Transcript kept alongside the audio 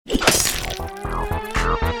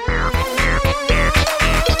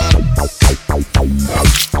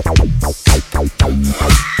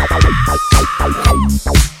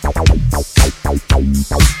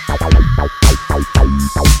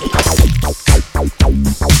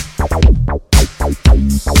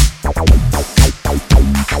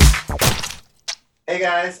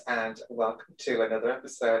guys, and welcome to another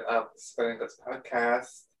episode of the Spilling Guts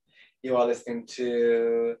podcast. You are listening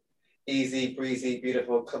to Easy Breezy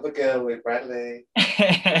Beautiful Cover Girl with Bradley.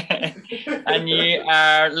 And you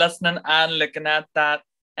are listening and looking at that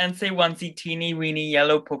NC onesie teeny weeny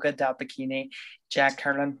yellow polka dot bikini, Jack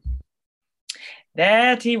Harlan.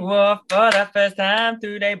 That he wore for the first time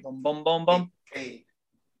today. Boom, boom, boom, boom. Hey.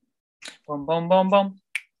 Boom, boom, boom, boom.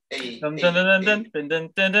 Hey. Dun, dun, dun, dun, dun, dun,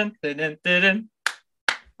 dun, dun, dun, dun, dun, dun.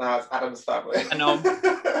 Now it's Adam's Family. I know.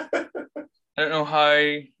 I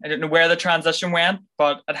don't know where the transition went,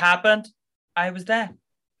 but it happened. I was there.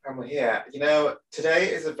 And we're here. You know, today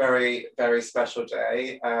is a very, very special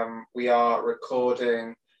day. We are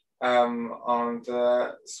recording on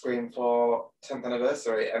the Scream 4 10th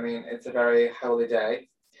anniversary. I mean, it's a very holy day.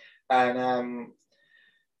 And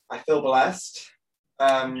I feel blessed.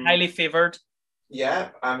 Highly favored. Yeah,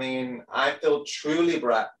 I mean, I feel truly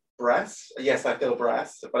blessed. Yes, I feel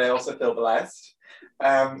blessed, but I also feel blessed.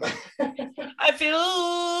 I feel...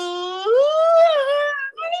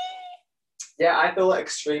 Yeah, I feel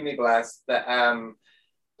extremely blessed that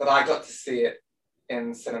that I got to see it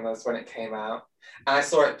in cinemas when it came out. And I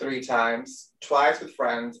saw it 3 times, twice with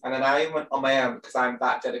friends, and then I went on my own because I'm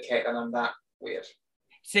that dedicated and I'm that weird.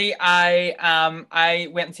 See, I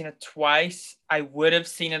went and seen it twice. I would have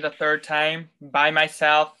seen it a 3rd time by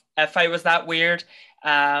myself if I was that weird,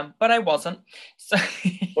 but I wasn't. So,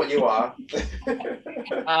 But you are.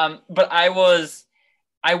 But I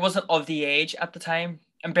wasn't of the age at the time.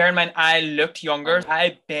 And bear in mind, I looked younger.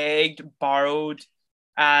 I begged, borrowed,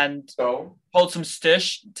 and pulled some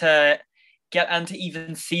stush to get in to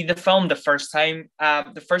even see the film the first time.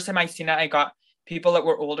 The first time I seen it, I got people that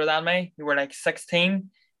were older than me, who were like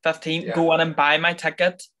 16, 15, go on and buy my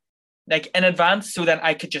ticket like in advance, so then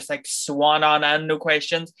I could just like swan on in, no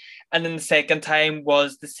questions. And then the second time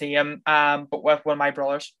was the same, but with one of my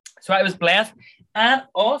brothers. So I was blessed. And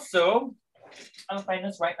also, I'll find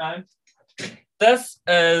this right now. This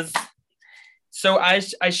is, so I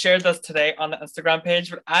shared this today on the Instagram page,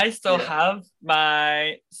 but I still have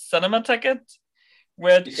my cinema ticket,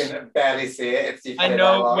 which you can barely see it. I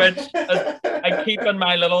know, which I keep in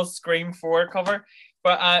my little Scream 4 cover,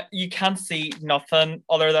 but you can't see nothing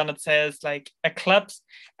other than it says like Eclipse.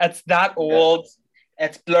 It's that old.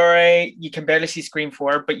 It's blurry. You can barely see Scream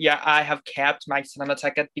 4, but yeah, I have kept my cinema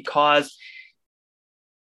ticket because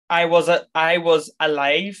I was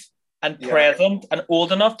alive and present and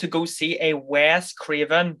old enough to go see a Wes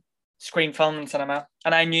Craven Scream film in cinema.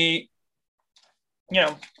 And I knew,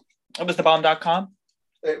 it was the bomb.com.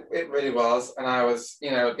 It really was. And I was,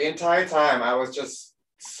 the entire time I was just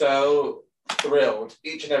so thrilled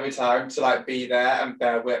each and every time to like be there and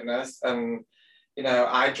bear witness. And,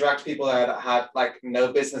 I dragged people there that had like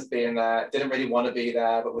no business being there, didn't really want to be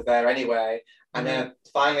there, but were there anyway. And then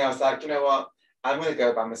finally I was like, you know what? I'm going to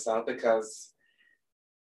go by myself because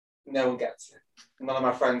no one gets it. None of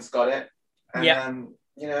my friends got it. And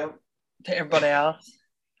to everybody else.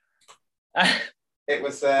 It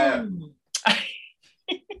was to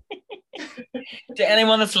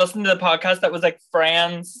anyone that's listening to the podcast that was like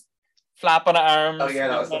friends flapping arms. Oh yeah,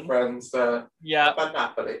 that was the friends. For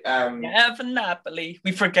Napoli. For Napoli.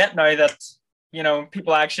 We forget now that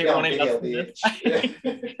people actually only listen to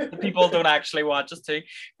it. People don't actually watch us too.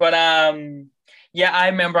 But I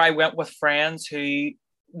remember I went with friends who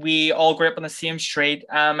we all grew up on the same street.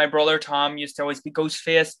 My brother Tom used to always be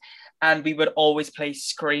Ghostface, and we would always play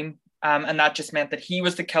Scream. And that just meant that he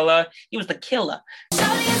was the killer. He was the killer.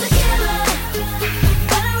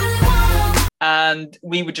 And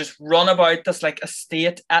we would just run about this like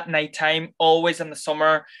estate at nighttime, always in the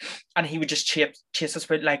summer, and he would just chase us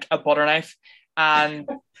with like a butter knife. And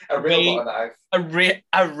butter knife. A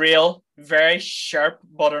real, very sharp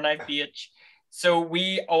butter knife, bitch. So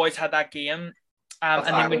we always had that game. That's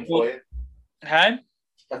and then Ireland for you. Huh?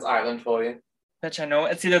 That's Ireland for you. Bitch, I know.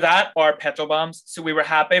 It's either that or petrol bombs. So we were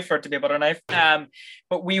happy for it to be a butter knife.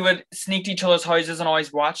 But we would sneak to each other's houses and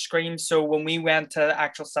always watch Scream. So when we went to the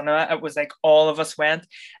actual cinema, it was like all of us went.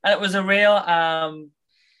 And it was a real, I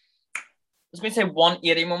was going to say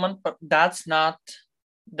 180 moment, but that's not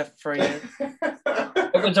the phrase.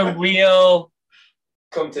 It was a real...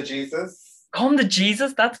 Come to Jesus. Come to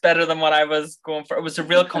Jesus? That's better than what I was going for. It was a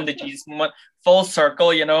real come to Jesus moment. Full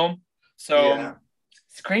circle, So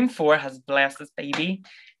Scream 4 has blessed this baby.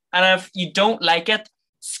 And if you don't like it,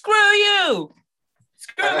 screw you!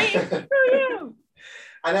 Screw me! Screw you!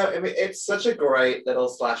 I know, I mean, it's such a great little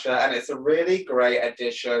slasher, and it's a really great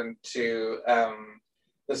addition to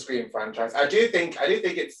the Scream franchise. I do think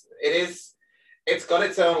it's got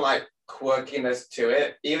its own like quirkiness to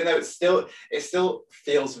it, even though it still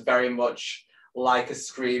feels very much like a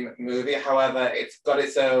Scream movie. However, it's got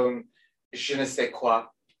its own je ne sais quoi.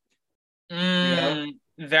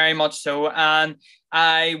 Very much so. And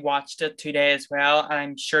I watched it today as well. And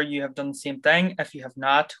I'm sure you have done the same thing. If you have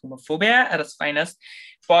not, homophobia at its finest.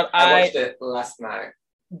 But I watched it last night.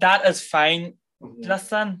 That is fine.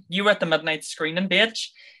 Listen, you were at the midnight screening, bitch.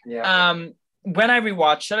 Yeah. When I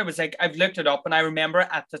rewatched it, I was like, I've looked it up, and I remember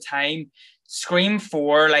at the time, Scream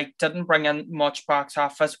 4 like didn't bring in much box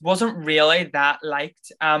office, wasn't really that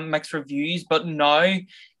liked, mixed reviews, but now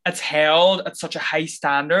it's held at such a high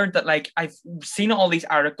standard that like I've seen all these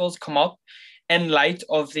articles come up in light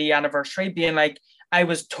of the anniversary being like, I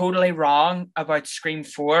was totally wrong about Scream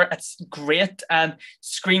 4. It's great, and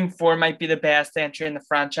Scream 4 might be the best entry in the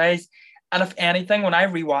franchise. And if anything, when I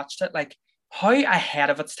rewatched it, like, how ahead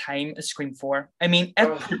of its time is Scream 4? I mean,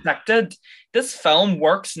 it predicted this film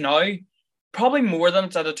works now probably more than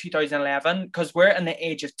it's at a 2011, because we're in the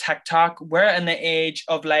age of TikTok. We're in the age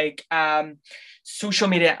of like social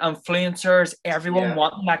media influencers, everyone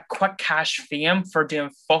wanting that quick cash fame for doing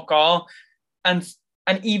fuck all. And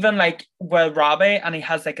even like with Robbie, and he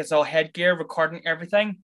has like his all headgear recording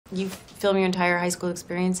everything. You film your entire high school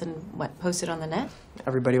experience and what, post it on the net?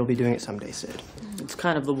 Everybody will be doing it someday, Sid. It's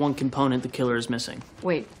kind of the one component the killer is missing.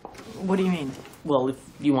 Wait, what do you mean? Well, if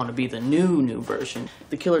you want to be the new version,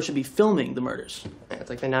 the killer should be filming the murders. Yeah, it's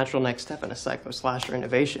like the natural next step in a psycho-slasher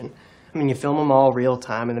innovation. I mean, you film them all real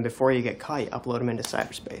time, and then before you get caught, you upload them into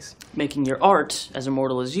cyberspace. Making your art as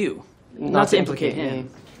immortal as you. Not to implicate him.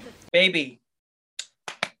 Baby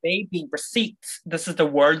receipts. This is the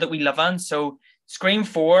world that we live in. So Scream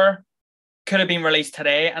 4 could have been released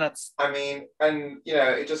today, and it's... I mean, and, you know,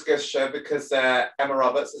 it just goes to show, because Emma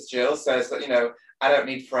Roberts as Jill says that, you know, I don't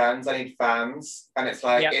need friends, I need fans. And it's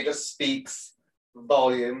like, it just speaks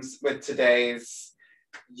volumes with today's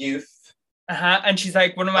youth. And she's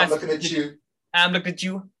like, what am I... I'm looking at you. I'm looking at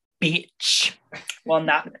you, bitch. Well,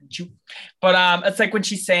 not looking at you. But it's like when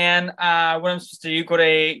she's saying, what I'm supposed to do, go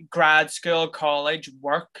to grad school, college,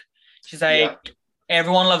 work. She's like,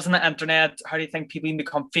 everyone lives on the internet. How do you think people can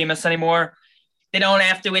become famous anymore? They don't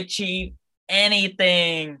have to achieve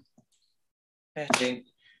anything. I mean,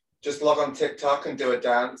 just log on TikTok and do a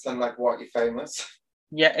dance and like, what, you're famous?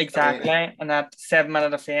 Yeah, exactly. I mean, and that 7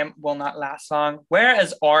 minute of fame will not last long. Where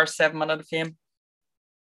is our 7 minute of fame?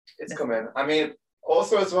 It's coming. I mean,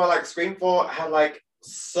 also as well, like Scream 4 had like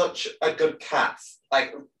such a good cast.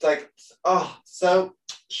 Like so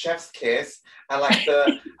chef's kiss. And like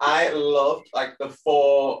I loved like the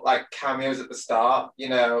 4 like cameos at the start, you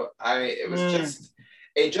know. It was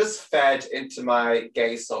it just fed into my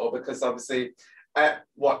gay soul, because obviously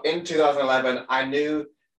in 2011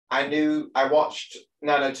 I watched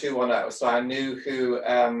 90210, so I knew who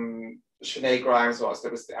Sinead Grimes was.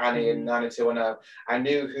 That was Annie in 90210. I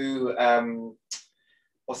knew who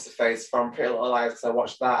what's the face from Pretty Little Liars, because I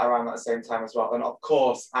watched that around that same time as well. And of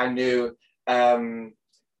course I knew Anna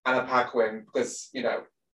Paquin, because, you know,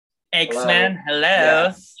 X-Men, hello.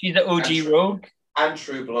 Yes. She's the OG Rogue. And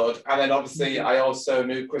True Blood. And then obviously I also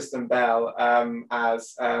knew Kristen Bell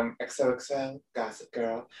as XOXO, Gossip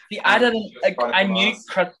Girl. See, I knew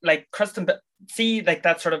Kristen Bell. See, like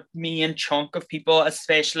that sort of main chunk of people,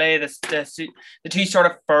 especially the 2 sort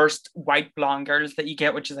of first white blonde girls that you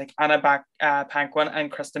get, which is like Anna Paquin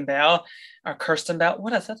and Kristen Bell. Or Kirsten Bell,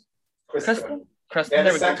 what is it? Kristen. Kristen.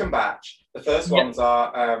 Yeah, the second batch. The first ones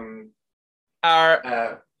are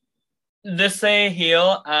Lucy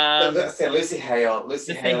Hale and Lucy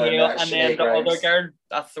Hale, and then the other girl,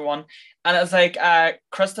 that's the one. And it's like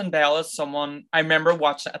Kristen Bell is someone I remember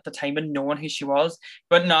watching it at the time and knowing who she was,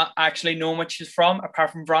 but not actually knowing what she's from,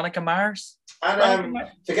 apart from Veronica Mars. And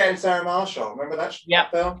Forgetting Sarah Marshall, remember that?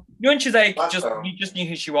 Film? You know, and she's like, you just knew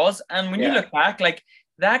who she was. And when you look back, like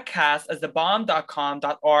that cast is the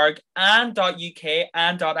bomb.com.org and .uk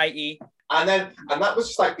and .ie. And that was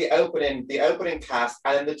just like the opening cast,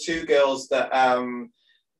 and then the 2 girls that are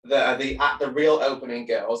the real opening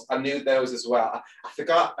girls. I knew those as well. I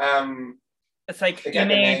forgot. It's like the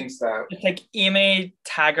names though. It's like Amy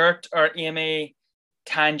Taggart or Amy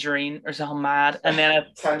Tangerine or something mad, and then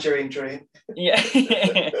it's Tangerine Dream. Yeah,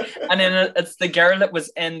 and then it's the girl that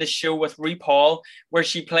was in the show with RuPaul, where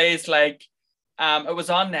she plays like. It was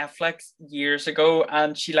on Netflix years ago,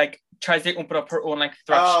 and she like tries to open up her own like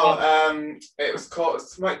thrift shop. It was called,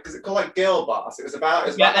 is it called like Girl Boss? It was about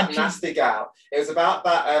that nasty gal. It was about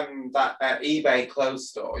that eBay clothes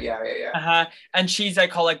store. Yeah. And she's like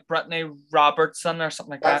called like Brittany Robertson or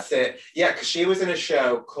something like that. That's it. Yeah, because she was in a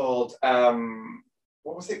show called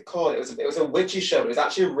what was it called? It was a witchy show. It was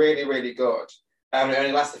actually really, really good. It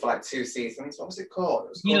only lasted for like 2 seasons. What was it called?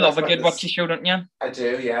 You love a good witchy show, don't you? I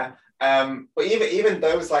do, yeah. But even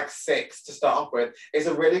those like 6 to start off with is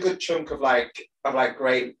a really good chunk of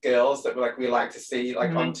great girls that we like to see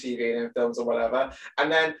like on TV and in films or whatever.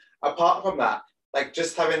 And then apart from that, like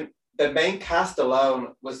just having the main cast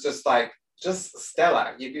alone was just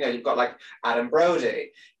stellar. You've got like Adam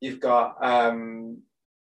Brody, you've got what's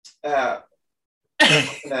the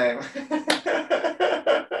name?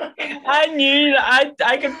 I knew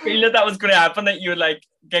I could feel that was going to happen, that you would like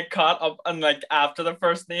get caught up on like after the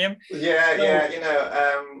first name. Yeah, so,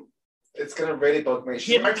 yeah, it's gonna really bug me.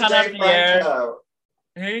 She's married to Dave Franco.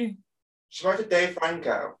 Who? She's married to Dave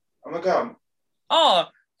Franco. Oh my god. Oh,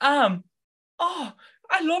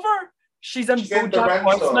 I love her. She's in BoJack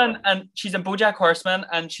Horseman, and she's in BoJack Horseman,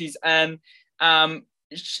 and she's in Glow.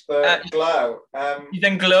 She's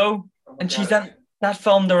in Glow, and she's in that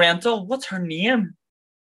film, The Rental. What's her name?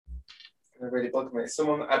 It's gonna really bug me.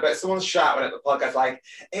 I bet someone's shouting at the podcast like,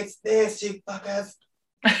 "It's this, you fuckers."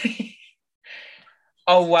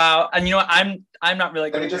 Oh wow! And you know what? I'm not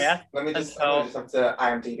really good at Let me just have to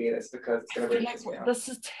IMDb this because it's gonna really piss me off. This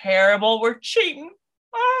is terrible. We're cheating.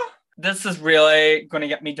 This is really going to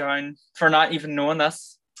get me down for not even knowing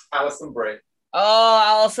this. Alison Brie. Oh,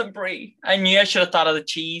 Alison Brie. I knew I should have thought of the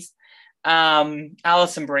cheese.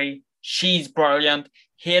 Alison Brie. She's brilliant.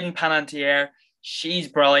 Hayden Panettiere. She's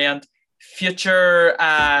brilliant. Future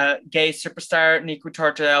gay superstar Nico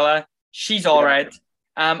Tortorella. She's all right.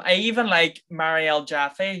 I even like Marielle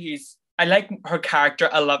Jaffe. I like her character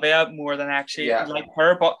Olivia more than actually like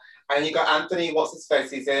her. But and you got Anthony. What's his face?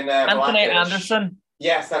 He's in Anthony Blackish. Anderson.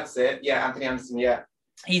 Yes, that's it. Yeah, Anthony Anderson. Yeah,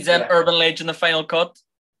 he's in Urban Legend: The Final Cut.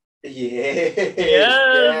 Yes.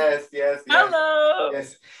 Hello.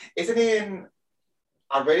 Yes, isn't he in?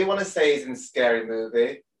 I really want to say he's in Scary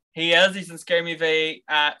Movie. He is. He's in Scary Movie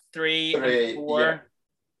 3 and 4.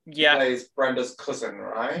 Yeah. He plays Brenda's cousin,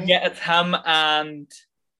 right? Yeah, it's him and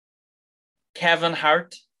Kevin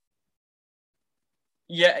Hart.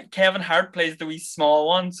 Yeah, Kevin Hart plays the wee small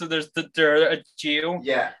one. So there's a duo.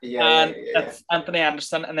 Yeah. And it's Anthony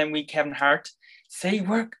Anderson and then Kevin Hart. See,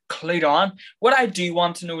 we're clued on. What I do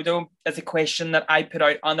want to know, though, is a question that I put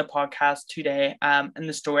out on the podcast today in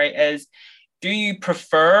the story is, do you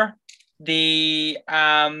prefer the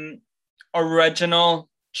original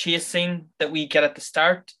chase scene that we get at the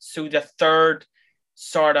start? So the third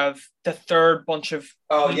bunch of...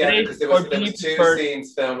 Oh, yeah, because there was 2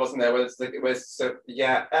 scenes filmed, wasn't there? Or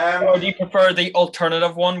do you prefer the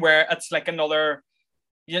alternative one where it's like another...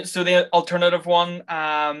 Yeah, so the alternative one,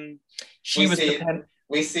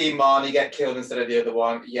 we see Marnie get killed instead of the other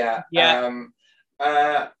one. Yeah.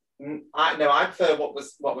 I prefer what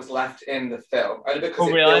was left in the film, only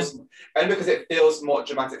because it feels more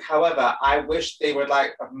dramatic. However, I wish they would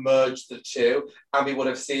like have merged the two, and we would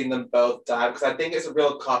have seen them both die. Because I think it's a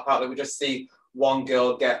real cop out that we just see one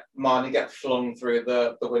girl Marnie get flung through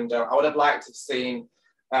the window. I would have liked to have seen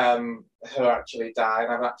her actually die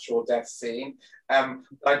and have an actual death scene. But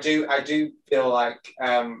I do feel like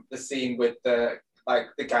the scene with the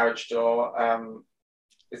garage door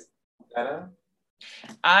is better.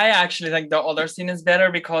 I actually think the other scene is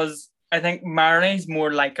better because I think Marnie's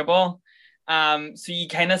more likable. So you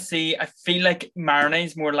kind of see, I feel like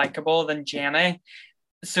Marnie's more likable than Jenny.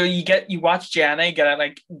 So you watch Jenny get it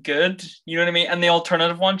like good, you know what I mean? And the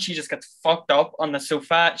alternative one, she just gets fucked up on the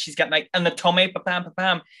sofa. She's getting like in the tummy,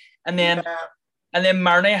 pa-pam. And then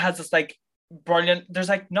Marnie has this like brilliant, there's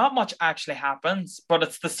like not much actually happens, but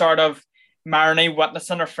it's the sort of Marnie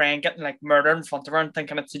witnessing her friend getting like murdered in front of her and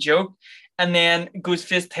thinking it's a joke. And then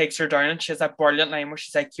Ghostface takes her down and she has that brilliant line where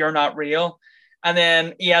she's like, "You're not real." And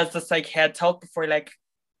then he has this like head tilt before he like,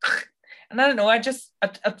 and I don't know,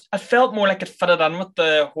 I felt more like it fitted in with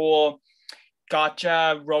the whole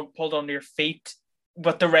gotcha rug pulled under your feet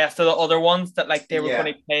with the rest of the other ones that like they were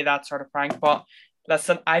going to play that sort of prank. But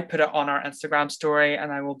listen, I put it on our Instagram story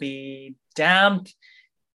and I will be damned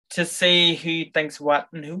to see who thinks what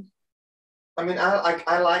and who. I mean,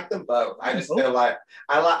 I like them both. I just feel like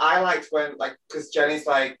I liked when because Jenny's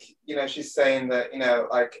like, she's saying that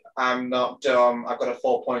like I'm not dumb. I've got a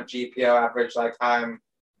 4-point GPA average. Like I'm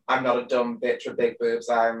not a dumb bitch with big boobs.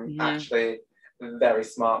 I'm actually a very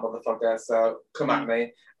smart motherfucker. So come at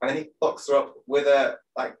me. And then he fucks her up with a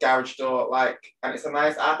like garage door. And it's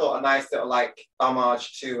I thought a nice little like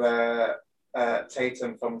homage to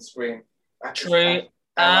Tatum from Scream. True.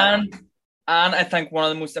 And I think one of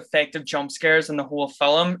the most effective jump scares in the whole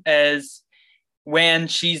film is when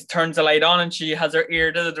she turns the light on and she has her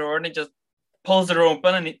ear to the door and it just pulls it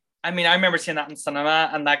open. And I remember seeing that in cinema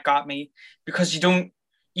and that got me because you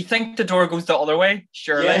think the door goes the other way,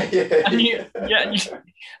 surely. I'm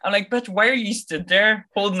like, bitch, why are you stood there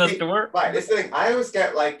holding this door? Right, this thing, I always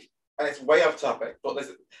get like and it's way off topic, but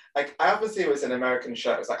there's like I often see this in American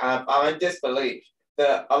shows. Like I'm in disbelief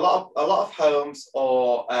that a lot of homes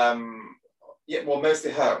or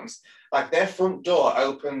mostly homes, like their front door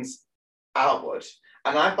opens outward,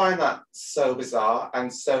 and I find that so bizarre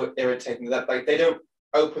and so irritating that like they don't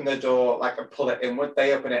open the door like and pull it inward;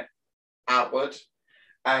 they open it outward.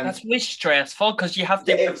 And that's really stressful because you have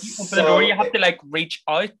to yeah, open the door, you have to like reach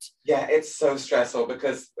out. Yeah, it's so stressful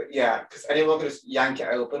because anyone can just yank it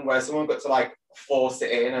open, where someone got to like force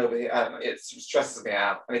it in over here. I don't know, it stresses me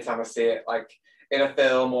out anytime I see it, like in a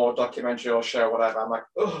film or documentary or show, whatever. I'm like,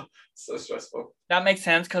 oh, so stressful. That makes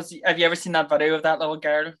sense because have you ever seen that video of that little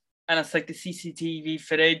girl? And it's like the CCTV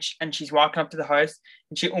footage, and she's walking up to the house,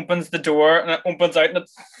 and she opens the door, and it opens out, and it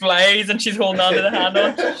flies, and she's holding on to the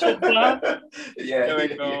handle. Yeah, there we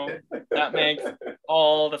go. Yeah. That makes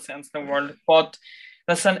all the sense in the world. But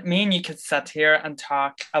listen, me and you could sit here and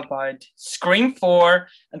talk about Scream 4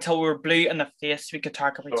 until we were blue in the face. We could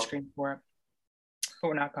talk about Scream 4, but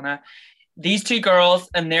we're not gonna. These two girls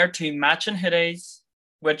in their two matching hoodies,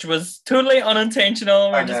 which was totally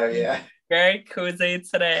unintentional. I know, yeah. Very cozy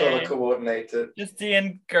today. Color coordinated. Just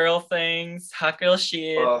doing girl things, hot girl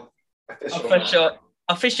shit.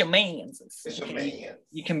 Official means.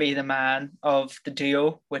 You can be the man of the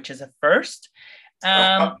duo, which is a first.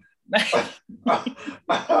 Girl,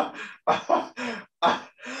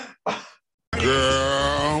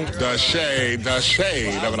 the shade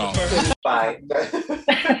of it all. Bye.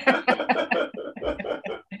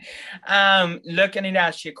 Look, I need to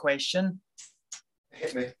ask you a question.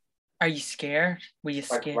 Hit me. Are you scared? Were you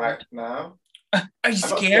scared? Like right now? Are you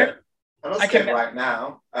scared? I'm not scared right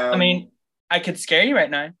now. I mean, I could scare you right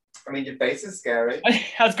now. I mean, your face is scary.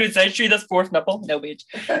 I was going to say, shoot, that's fourth nipple. No, bitch.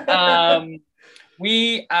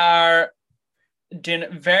 We are doing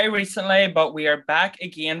it very recently, but we are back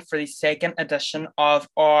again for the second edition of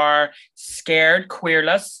our Scared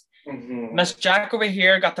Queerless. Mm-hmm. Miss Jack over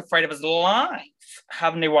here got the fright of his life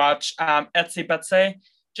having to watch Itsy Bitsy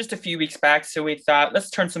just a few weeks back, so we thought let's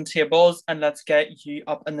turn some tables and let's get you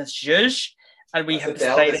up in this zhuzh. And we have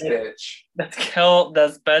decided let's kill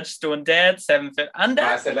this bitch, stone dead, 7 foot under.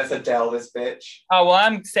 I said let's Adele this bitch. Oh well,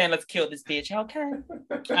 I'm saying let's kill this bitch, okay?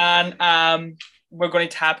 And we're going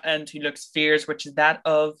to tap into Luke's fears, which is that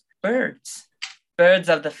of birds. Birds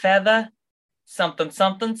of the feather, something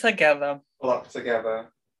together. Flock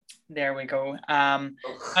together. There we go.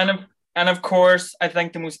 And of course, I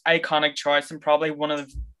think the most iconic choice and probably one of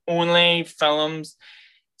the only films,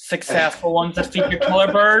 successful ones that feature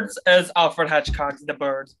killer birds is Alfred Hitchcock's The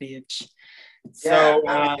Birds, bitch. So,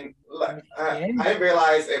 I didn't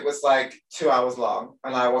realize it was like 2 hours long,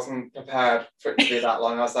 and I wasn't prepared for it to be that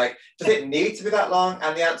long. I was like, does it need to be that long?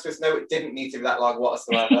 And the answer is no, it didn't need to be that long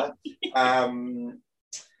whatsoever. I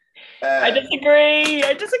disagree.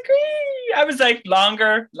 I was like,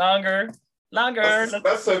 longer.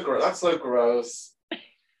 That's so gross. That's so gross.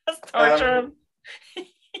 That's torture.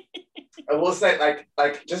 I will say,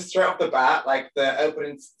 like just straight off the bat, like the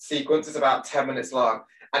opening sequence is about 10 minutes long,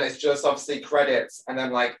 and it's just obviously credits and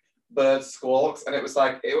then like bird squawks, and it was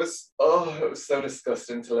so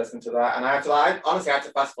disgusting to listen to that, and I honestly had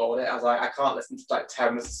to fast forward it. I was like, I can't listen to like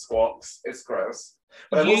 10 minutes of squawks. It's gross.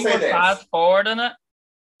 But I will say this. Fast forward in it.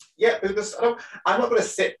 Yeah, because I'm not going to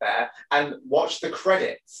sit there and watch the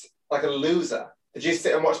credits like a loser. Did you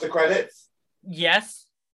sit and watch the credits? Yes.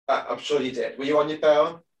 I'm sure you did. Were you on your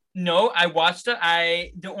phone? No, I watched it.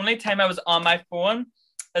 The only time I was on my phone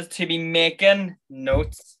is to be making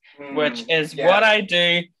notes, which is what I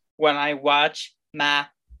do when I watch my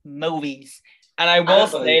movies. And I will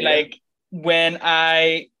say, like, when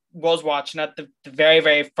I was watching it, the very,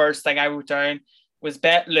 very first thing I wrote down was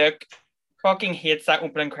bet Luke fucking hates that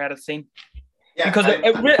opening credit scene. Yeah, because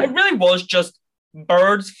it really was just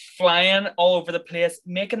birds flying all over the place,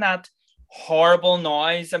 making that horrible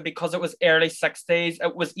noise. And because it was early 60s,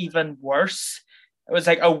 it was even worse. It was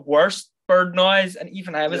like a worse bird noise. And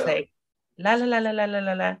even I was like, la la la la la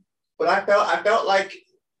la la. But I felt like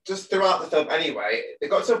just throughout the film anyway, it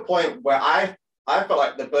got to a point where I felt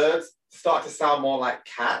like the birds start to sound more like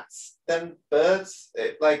cats than birds.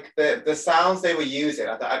 Like the sounds they were using,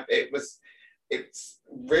 I thought it's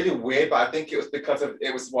really weird, but I think it was because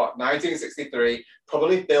it was 1963,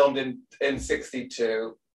 probably filmed in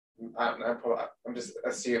 62. I don't know, probably, I'm just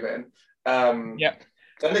assuming. Yeah.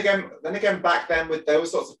 Then again, back then with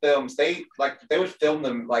those sorts of films, they would film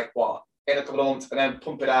them like what in a couple of months and then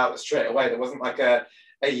pump it out straight away. There wasn't like a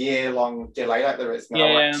year-long delay like there is now.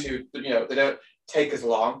 Yeah. Like they don't take as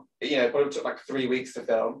long. It probably took like 3 weeks to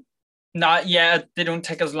film. Not yet. They don't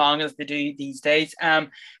take as long as they do these days.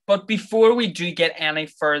 But before we do get any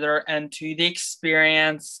further into the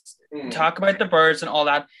experience, talk about the birds and all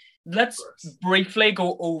that, let's briefly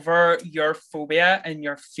go over your phobia and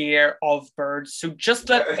your fear of birds. So just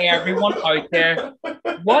let everyone out there,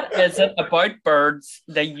 what is it about birds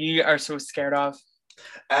that you are so scared of?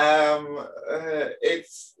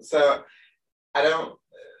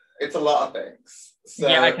 It's a lot of things. So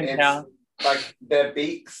yeah, I can tell. Like their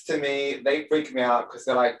beaks to me, they freak me out because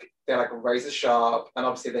they're like razor sharp, and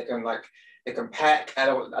obviously they can peck. I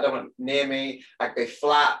don't want near me. Like they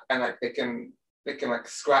flap and like they can like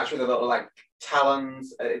scratch with their little like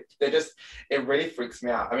talons. It really freaks me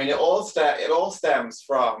out. I mean, it all stems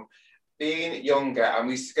from being younger, and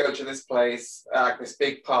we used to go to this place, like this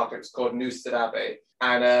big park. It was called Newstead Abbey,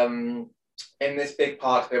 and in this big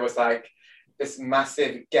park there was like this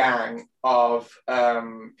massive gang of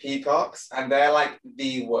peacocks, and they're like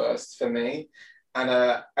the worst for me. And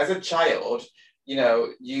as a child, you know,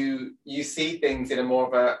 you see things in a more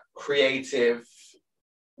of a creative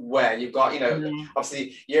way. You've got, you know,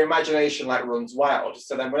 obviously your imagination like runs wild.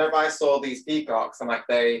 So then whenever I saw these peacocks and like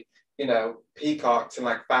they, you know, peacocked and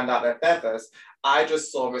like fanned out their feathers, I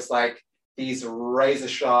just saw this like these razor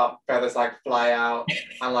sharp feathers like fly out,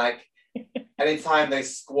 and like anytime they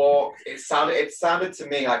squawk, it sounded to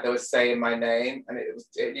me like they were saying my name, and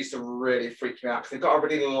it used to really freak me out because they've got a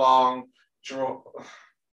really long drawn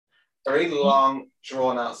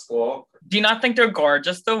out squawk. Do you not think they're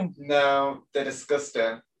gorgeous though? No, they're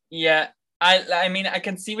disgusting. Yeah, I mean I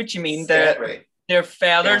can see what you mean. Their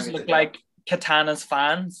feathers look like Katana's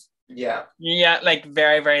fans. Yeah, like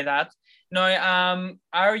very, very that. Now,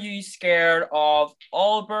 are you scared of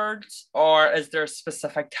all birds, or is there a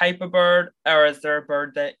specific type of bird, or is there a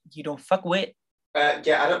bird that you don't fuck with?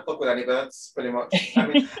 Yeah, I don't fuck with any birds, pretty much. I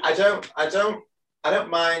mean, I don't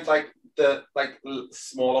mind like the like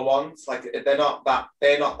smaller ones. Like they're not that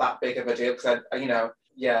big of a deal because you know,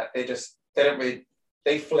 yeah, they don't really,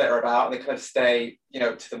 they flitter about and they kind of stay, you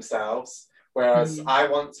know, to themselves. Whereas when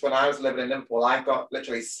I was living in Liverpool, I got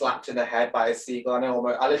literally slapped in the head by a seagull. I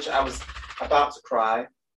was about to cry.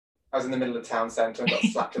 I was in the middle of the town centre and got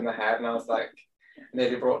slapped in the head, and I was like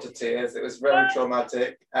nearly brought to tears. It was very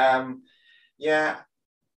traumatic. It's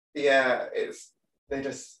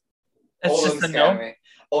just a no. Me.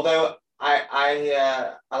 Although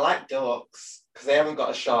I like ducks because they haven't got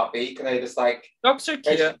a sharp beak, and they just like ducks are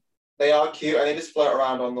cute. They are cute, and they just float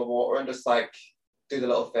around on the water and just like do the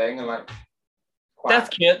little thing and like. That's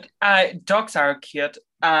cute. Ducks are cute.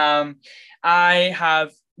 I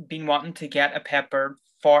have been wanting to get a pet bird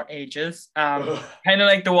for ages. Kind of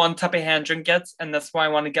like the one Tuppy Hendren gets, and that's why I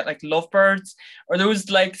want to get like lovebirds or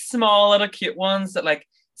those like small little cute ones that like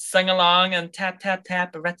sing along and tap tap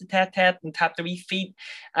tap, rat-a-tat-tat, and tap their wee feet.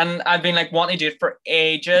 And I've been like wanting to do it for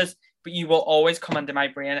ages, but you will always come into my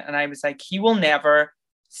brain, and I was like, he will never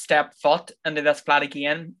step foot into this flat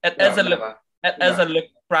again. It is a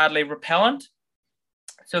Luke Bradley repellent.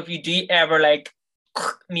 So if you do ever like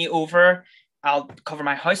me over, I'll cover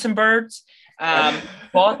my house in birds. But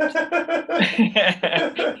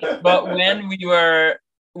when we were,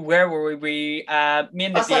 where were we? Me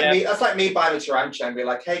and that's like me buying a tarantula and be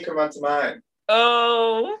like, hey, come on to mine.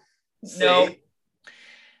 Oh, no.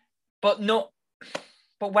 But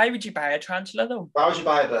why would you buy a tarantula though? Why would you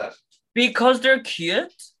buy that? Because they're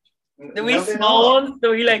cute. The wee small ones, the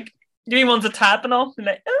wee ones that tapping off and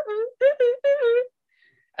like.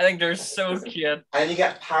 I think they're so cute. And you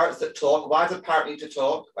get parrots that talk. Why does a parrot need to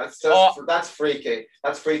talk? That's freaky.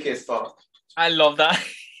 That's freaky as fuck. I love that.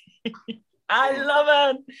 I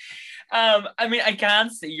love it. I mean, I can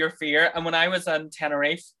see your fear. And when I was in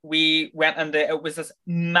Tenerife, we went into, it was this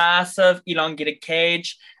massive elongated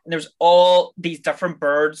cage, and there's all these different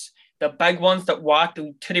birds. The big ones that walk,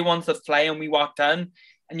 the titty ones that fly, and we walked in,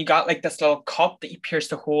 and you got like this little cup that you pierce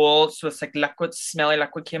the hole, so it's like liquid, smelly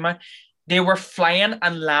liquid came out. They were flying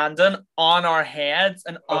and landing on our heads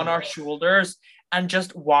and on our shoulders and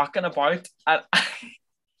just walking about. I've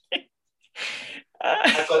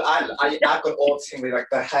got all tingly, like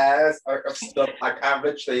the hairs are stuck. Like I'm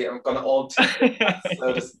gonna all tingle.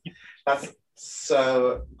 That's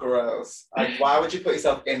so gross. Like, why would you put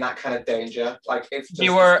yourself in that kind of danger? Like it's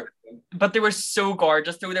just but they were so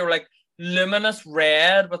gorgeous. They were like luminous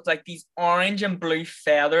red with like these orange and blue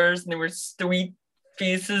feathers, and they were sweet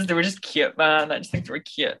faces. They were just cute, man. I just think they were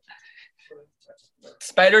cute.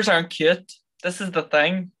 Spiders aren't cute. This is the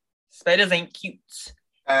thing. Spiders ain't cute.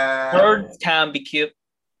 Birds can be cute.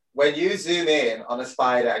 When you zoom in on a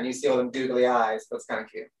spider and you see all them googly eyes, that's kind of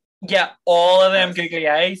cute. Yeah, all of them googly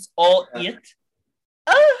eyes, all 8.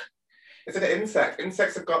 It's an insect.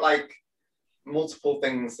 Insects have got like multiple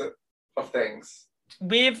things of things.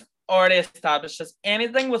 We've already established this.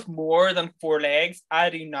 Anything with more than 4 legs, I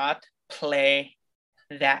do not play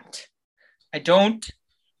that. I don't.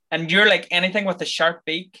 And you're like, anything with a sharp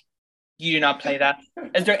beak, you do not play that.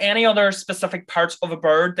 Is there any other specific parts of a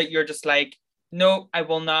bird that you're just like, no, I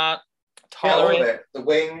will not tolerate? Yeah, all of it. The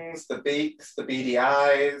wings, the beaks, the beady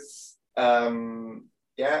eyes,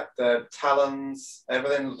 the talons,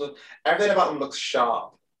 everything about them looks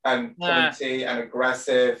sharp and pointy and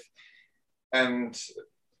aggressive. And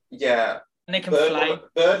yeah, and they can fly.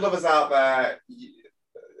 Bird lovers out there,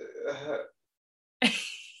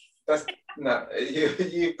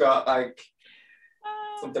 you've got like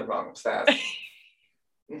something wrong upstairs.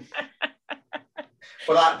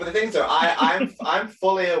 but the things are, I'm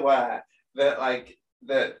fully aware that like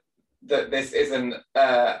that this isn't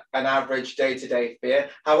an average day-to-day fear.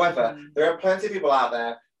 However, there are plenty of people out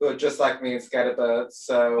there who are just like me and scared of birds.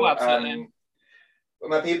 So absolutely. Where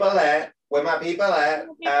my people are.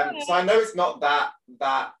 So I know it's not that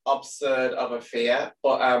absurd of a fear,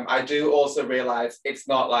 but I do also realize it's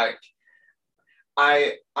not like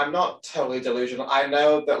I'm not totally delusional. I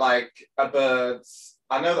know that like a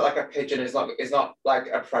pigeon is not like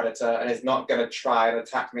a predator and is not going to try and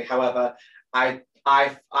attack me. However, I'm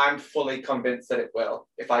fully convinced that it will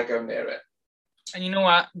if I go near it. And you know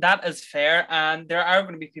what? That is fair. And there are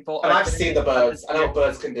going to be people. And I've seen the birds. I know what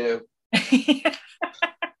birds can do.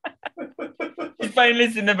 She's finally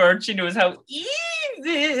seen the bird. She knows how evil.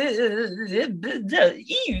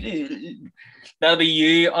 That'll be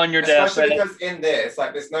you on your death. Especially because in this,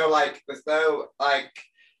 like, there's no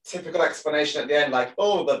typical explanation at the end, like,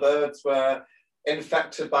 oh, the birds were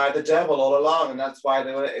infected by the devil all along, and that's why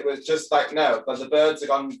they were. It was just like, no, but the birds have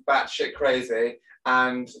gone batshit crazy,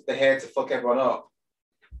 and they're here to fuck everyone up.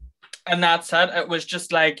 And that's it. It was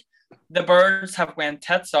just like the birds have went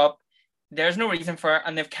tits up. There's no reason for it,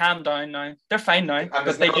 and they've calmed down now. They're fine now. And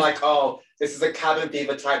it's not like, oh, this is a cabin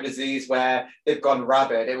fever type disease where they've gone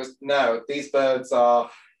rabid. It was, no, these birds are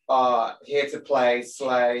here to play,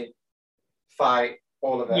 slay, fight,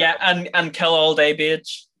 all of it. Yeah, and kill all day,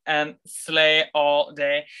 bitch, and slay all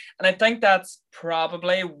day. And I think that's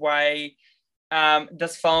probably why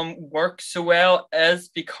this film works so well, is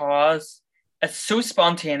because it's so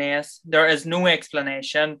spontaneous. There is no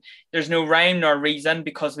explanation. There's no rhyme nor reason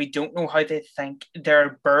because we don't know how they think.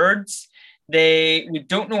 They're birds. We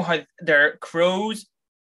don't know how they're crows.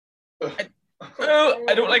 I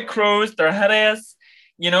don't like crows. They're hideous.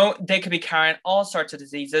 You know, they could be carrying all sorts of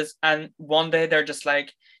diseases. And one day they're just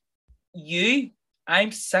like,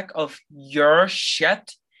 I'm sick of your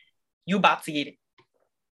shit. You bats eat it.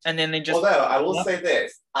 And then they just... Although, I will say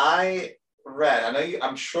this. I'm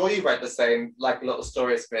sure you read the same like little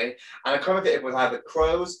story as me, and I can't remember if it was either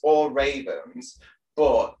crows or ravens,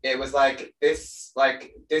 but it was like this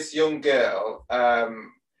young girl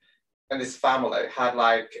and this family had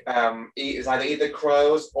it was either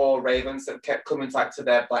crows or ravens that kept coming back to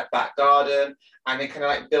their like back garden, and they kind of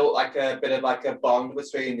like built like a bit of like a bond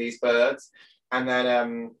between these birds, and then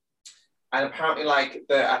and apparently like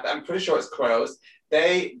I'm pretty sure it's crows,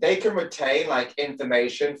 they can retain like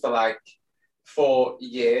information for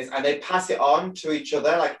years, and they pass it on to each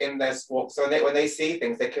other like in their squawk. So when they see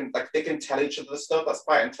things, they can tell each other stuff. That's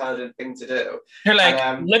quite an intelligent thing to do. You're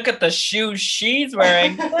like, look at the shoes she's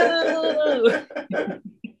wearing.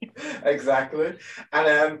 Exactly.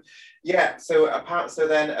 And so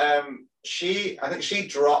then I think she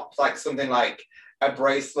dropped like something like a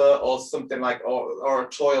bracelet or something like or a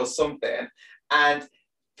toy or something, and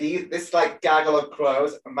this like gaggle of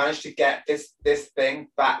crows managed to get this thing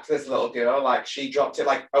back to this little girl. Like she dropped it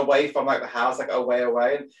like away from like the house, like away,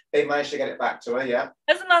 and they managed to get it back to her. Yeah,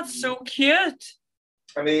 isn't that so cute?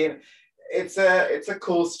 I mean, it's a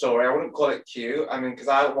cool story. I wouldn't call it cute. I mean, because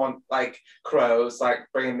I want like crows like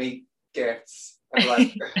bringing me gifts. And,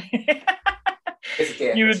 like, it's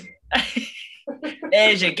a gift.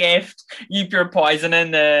 There's your gift. You pure poisoning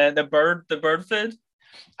the bird food.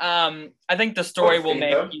 I think the story will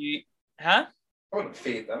make them. You... Huh? I wouldn't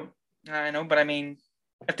feed them. I know, but I mean,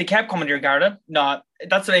 if they kept coming to your garden,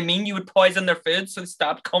 that's what I mean. You would poison their food, so they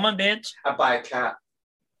stopped coming, bitch. I'd buy a cat.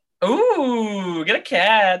 Ooh, get a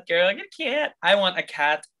cat, girl. Get a cat. I want a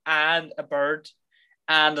cat and a bird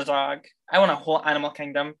and a dog. I want a whole animal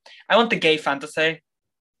kingdom. I want the gay fantasy.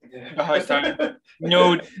 Yeah.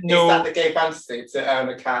 No. Is that the gay fantasy, to own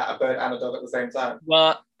a cat, a bird, and a dog at the same time?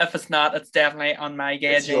 Well, if it's not, it's definitely on my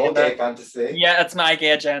gay agenda. Your gay fantasy. Yeah, it's my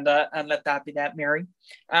gay agenda, and let that be that, Mary.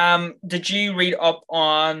 Did you read up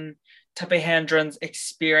on Tippi Hedren's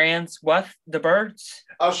experience with the birds.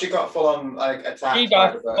 Oh, she got full on like attacked. She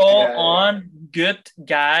got full on gut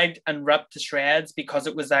gagged and ripped to shreds because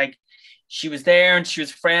it was like she was there and she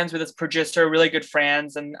was friends with this producer, really good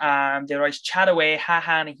friends, and they would always chat away, ha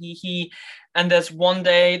ha and hee hee. And this one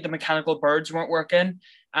day, the mechanical birds weren't working,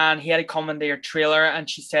 and he had to come in their trailer, and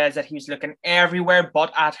she says that he was looking everywhere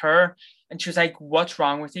but at her, and she was like, "What's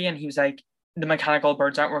wrong with you?" And he was like, "The mechanical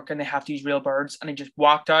birds aren't working. They have to use real birds." And he just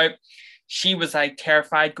walked out. She was like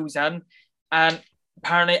terrified, goes in, and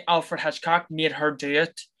apparently Alfred Hitchcock made her do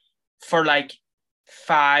it for like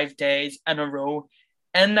 5 days in a row.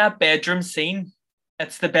 In that bedroom scene,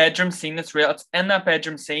 it's the bedroom scene that's real. It's in that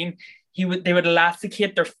bedroom scene. They would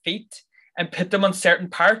elasticate their feet and put them on certain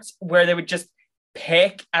parts where they would just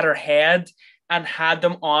peck at her head and had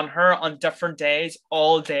them on her on different days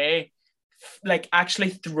all day, like actually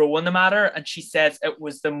throwing them at her. And she says it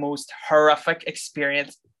was the most horrific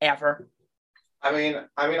experience ever. I mean,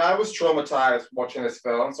 I was traumatized watching this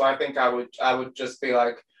film, so I think I would just be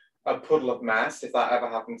like a puddle of mess if that ever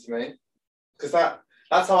happened to me, because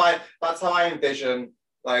that's how I envision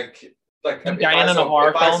like if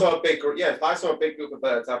I saw a big group of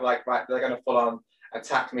birds, I'd be like, right, they're gonna full on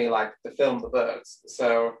attack me like the film The Birds.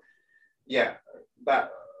 So yeah, that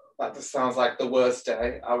just sounds like the worst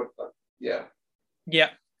day. I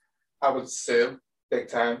would sue big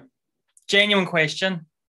time. Genuine question.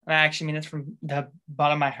 I actually mean this from the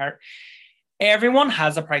bottom of my heart. Everyone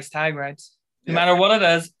has a price tag, right? No matter what it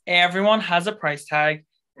is, everyone has a price tag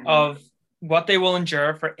of what they will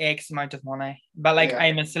endure for X amount of money. But like,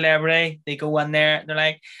 I'm a celebrity, they go in there, they're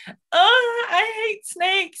like, "Oh, I hate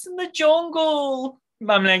snakes in the jungle."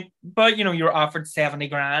 I'm like, but you know, you're offered 70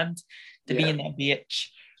 grand to be in that bitch.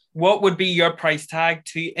 What would be your price tag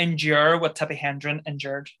to endure what Tippi Hedren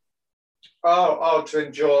endured? Oh, to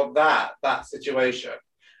endure that situation.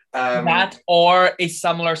 That or a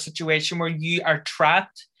similar situation where you are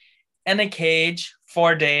trapped in a cage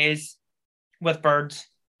for days with birds.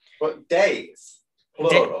 But days?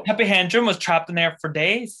 Plural. Tippi Hedren was trapped in there for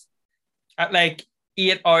days. At like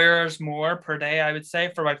 8 hours more per day, I would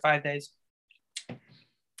say, for about 5 days.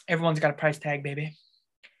 Everyone's got a price tag, baby.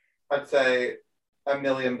 I'd say $1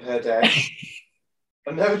 million per day.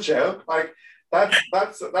 No joke. Like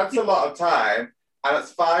that's a lot of time, and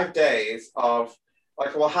it's 5 days of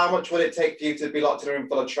like. Well, how much would it take for you to be locked in a room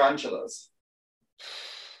full of tarantulas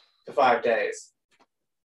for 5 days?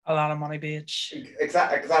 A lot of money, bitch.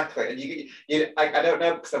 Exactly. And you I don't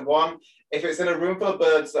know, because one, if it's in a room full of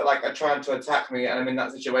birds that like are trying to attack me and I'm in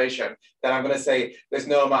that situation, then I'm gonna say there's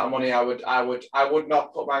no amount of money I would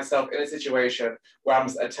not put myself in a situation where I'm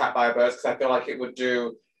attacked by birds, because I feel like it would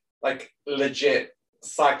do like legit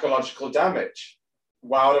psychological damage.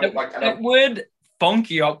 Wow, it would funk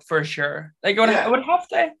you up for sure. Like I would have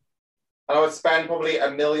to. And I would spend probably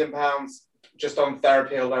 £1 million just on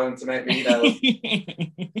therapy alone to make me, you know,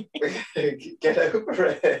 get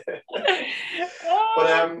over it.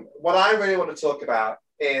 But what I really want to talk about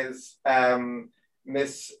is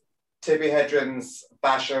Miss Tippi Hedren's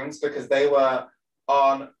fashions, because they were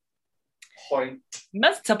on point.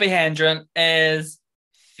 Miss Tippi Hedren is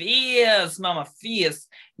fierce, mama, fierce.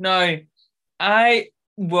 Now, I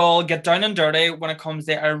will get down and dirty when it comes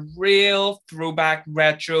to a real throwback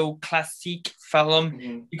retro classic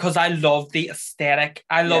film, because I love the aesthetic.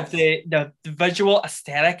 I love the visual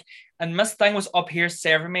aesthetic. And Miss Thing was up here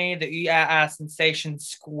serving me the sensation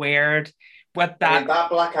squared with that. I mean, that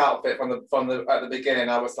black outfit from the at the beginning,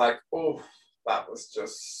 I was like, oh, that was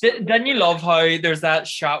just. Didn't you love how there's that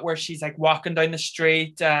shot where she's like walking down the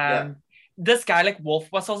street? This guy like wolf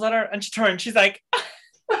whistles at her, and she turns. She's like.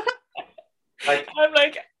 I'm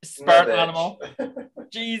like, spirit animal.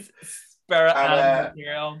 Jeez, spirit animal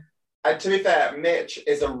girl. And to be fair, Mitch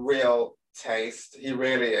is a real taste. He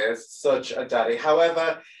really is such a daddy.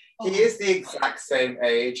 However, he is the exact same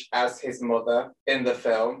age as his mother in the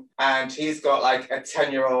film, and he's got like a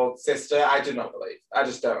 10-year-old sister. I do not believe. I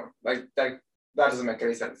just don't. Like that doesn't make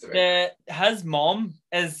any sense to me. His mom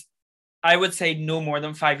is, I would say, no more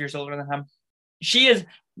than 5 years older than him. She is.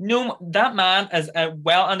 No, that man is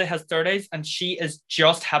well into his 30s, and she is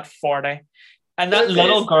just had 40. And that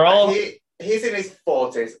little girl, he's in his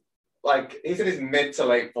 40s, like he's in his mid to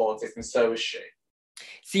late 40s, and so is she.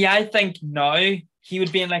 See, I think now he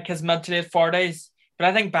would be in like his mid to late 40s, but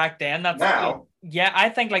I think back then that's now. I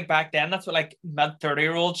think like back then that's what like mid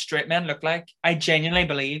 30-year-old straight men look like. I genuinely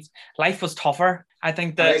believe life was tougher. I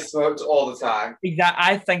think that they smoked all the time. Exactly.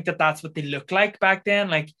 I think that's what they looked like back then.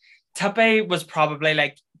 Like Tippi was probably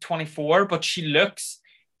like 24, but she looks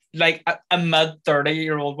like a mid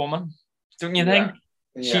 30-year-old woman. Don't you think?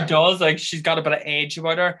 She does. Like, she's got a bit of age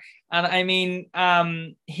about her. And I mean,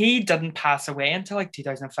 he didn't pass away until like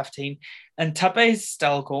 2015, and Tippy's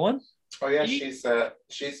still going. Oh yeah, she's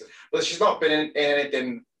not been in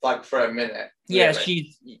anything like for a minute. Yeah,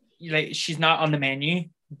 really. she's not on the menu,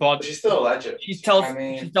 but she's still a legend. She's still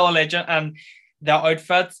a legend, and the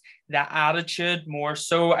outfits, the attitude, more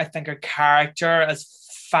so. I think her character is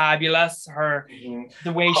fabulous.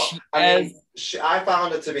 The way she is. I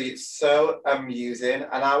found her to be so amusing,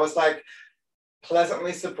 and I was like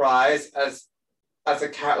pleasantly surprised as a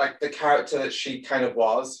the character that she kind of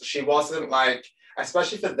was. She wasn't like,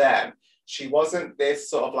 especially for them, she wasn't this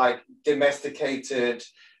sort of like domesticated,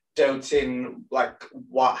 doting like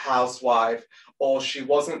what housewife, or she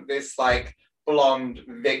wasn't this like blonde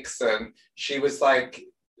vixen. She was like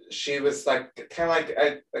kind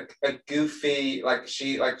of like a goofy, like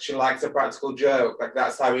she likes a practical joke. Like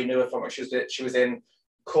that's how we knew her from. She was in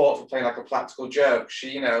court for playing like a practical joke.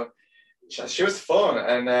 She was fun,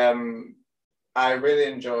 and I really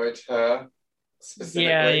enjoyed her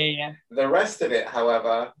specifically. Yeah. The rest of it,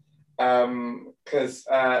 however, because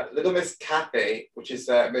Little Miss Kathy, which is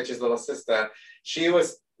Mitch's little sister, she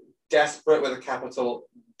was desperate with a capital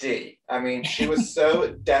D. I mean, she was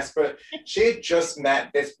so desperate. She had just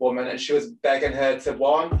met this woman and she was begging her to,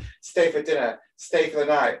 one, stay for dinner, stay for the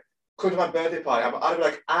night, come to my birthday party. I'd be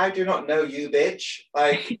like, I do not know you, bitch.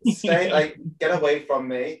 Like, stay, like, get away from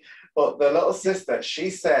me. But the little sister, she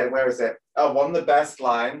said, where is it? One of the best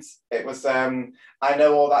lines. It was, I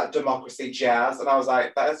know all that democracy jazz. And I was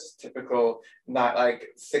like, that is just typical like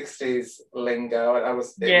 60s lingo. And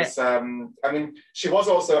I mean, she was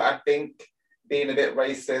also, I think, being a bit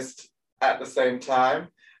racist at the same time.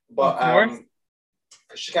 But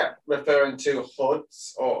she kept referring to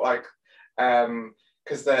hoods, or like,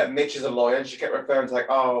 because Mitch is a lawyer, and she kept referring to like,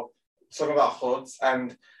 oh, talking about hoods.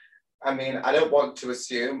 And I mean, I don't want to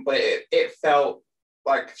assume, but it felt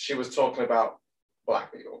like she was talking about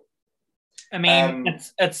Black people. I mean,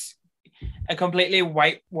 it's a completely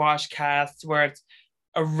whitewashed cast where it's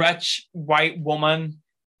a rich white woman,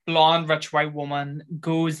 blonde rich white woman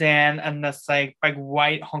goes in and this like big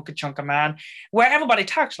white hunky chunk of man, where everybody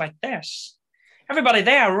talks like this. Everybody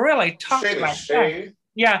there really talks like that.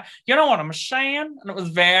 Yeah, you know what I'm saying? And it was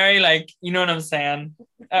very like, you know what I'm saying?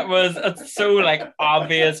 It's so like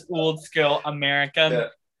obvious old school American. Yeah.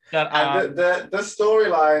 That and the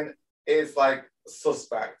storyline is like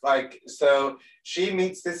suspect. Like, so she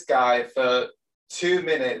meets this guy for 2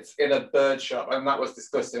 minutes in a bird shop, and that was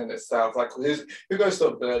disgusting in itself. Like, who goes to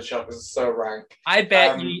a bird shop is so rank. I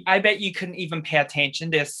bet you couldn't even pay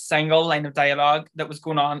attention to a single line of dialogue that was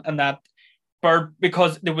going on in that bird,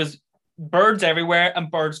 because there was birds everywhere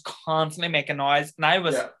and birds constantly making noise, and I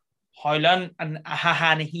was howling and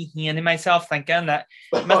he myself, thinking that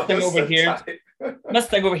Miss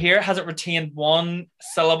thing over here hasn't retained one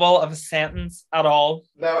syllable of a sentence at all.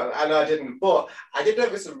 No, I didn't. But I did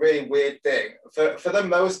notice a really weird thing. For the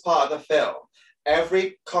most part of the film,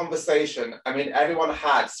 every conversation, I mean, everyone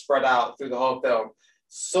had spread out through the whole film,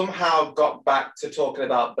 somehow got back to talking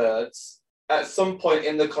about birds. At some point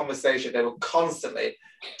in the conversation, they were constantly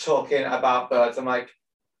talking about birds. I'm like,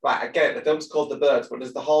 right, I get it, the film's called The Birds, but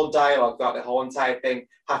does the whole dialogue throughout the whole entire thing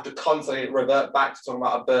have to constantly revert back to talking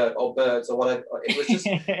about a bird or birds or whatever? It was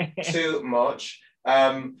just too much.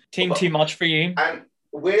 Too much for you. And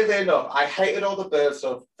weirdly enough, I hated all the bird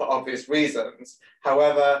stuff for obvious reasons.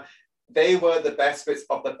 However, they were the best bits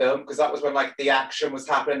of the film, because that was when like the action was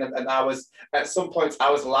happening, and I was, at some points,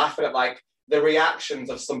 I was laughing at like the reactions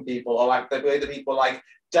of some people, or like the way the people like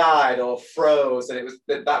died or froze, and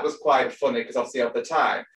that was quite funny because obviously of the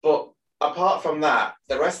time. But apart from that,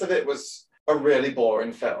 the rest of it was a really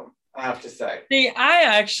boring film, I have to say. See, I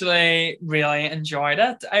actually really enjoyed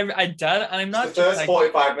it. I did, and I'm not. The first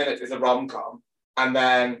 45 minutes is a rom-com, and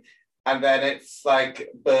then it's like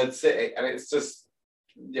Bird City, and it's just.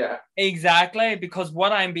 Yeah, exactly, because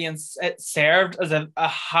what I'm being served is a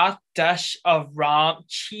hot dish of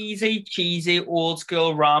cheesy old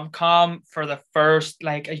school rom-com for the first,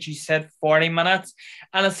 like as you said, 40 minutes,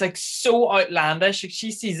 and it's like so outlandish.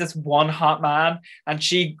 She sees this one hot man and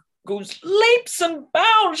she goes leaps and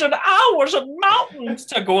bounds and hours and mountains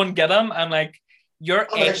to go and get him. I'm like, you're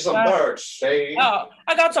some birds, see? Oh,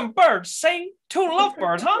 I got some birds, see? 2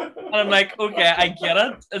 lovebirds, huh? And I'm like, okay, I get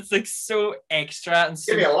it. It's like so extra and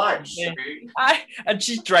so. Give me a light. And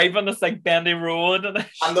she's driving this like bendy road, and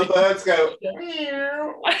the birds go.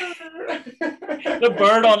 The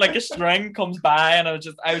bird on like a string comes by, and I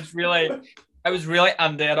was really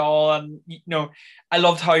into it all. And you know, I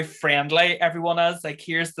loved how friendly everyone is. Like,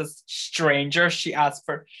 here's this stranger. She asked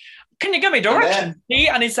for, "Can you give me directions?"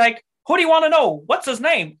 And he's like, who do you want to know? What's his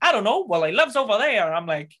name? I don't know. Well, he lives over there. I'm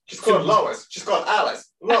like, she's called Lois. She's called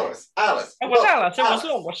Alice. Lois, Alice. It was Alice. It was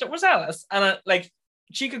Lois. It was Alice. And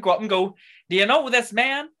she could go up and go, do you know this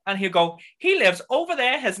man? And he'd go, he lives over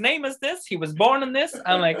there. His name is this. He was born in this.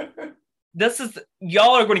 I'm like,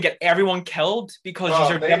 y'all are going to get everyone killed because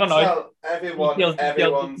you're giving out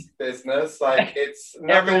everyone's business. Like, it's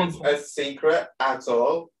nothing's a secret at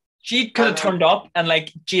all. She could have turned up and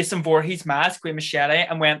like Jason Voorhees mask with machete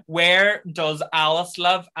and went, where does Alice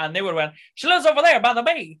live? And they would have went, she lives over there by the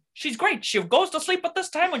bay. She's great. She goes to sleep at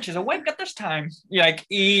this time when she's awake at this time. Like,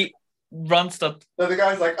 he runs to... So the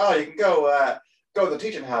guy's like, oh, you can go to the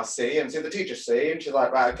teaching house, see, and see the teacher, see. And she's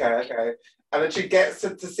like, right, okay. And then she gets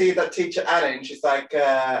to see that teacher, Annie, and she's like,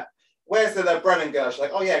 where's the Brennan girl? She's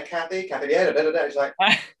like, oh yeah, Kathy, yeah, She's like,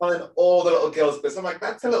 telling all the little girls' business. I'm like,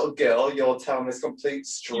 that's a little girl you're telling this complete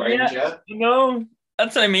stranger. Yeah, no,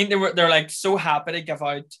 that's what I mean. They're like so happy to give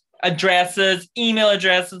out addresses, email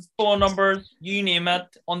addresses, phone numbers, you name it,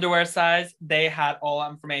 underwear size. They had all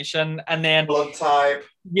that information. And then blood type.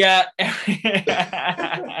 Yeah.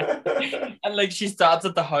 And like she starts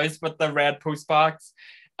at the house with the red post box.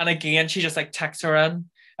 And again, she just like texts her in.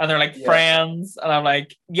 And they're like friends. And I'm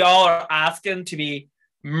like, y'all are asking to be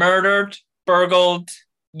murdered, burgled,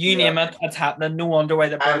 you name it, it's happening. No wonder why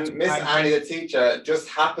the birds. And Miss Annie, the teacher, just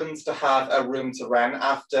happens to have a room to rent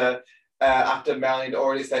after Melanie had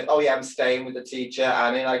already said, oh yeah, I'm staying with the teacher.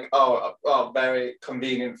 And like, oh, very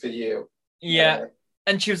convenient for you. Yeah.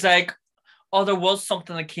 And she was like, oh, there was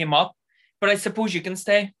something that came up, but I suppose you can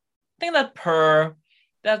stay. I think that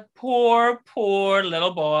poor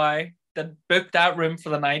little boy that booked that room for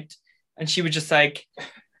the night, and she was just like,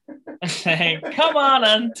 come on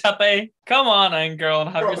in, Tippy. Come on in, girl, and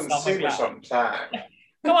have yourself a glass.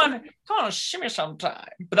 Come on, shimmy sometime.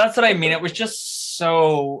 But that's what I mean. It was just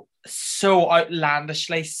so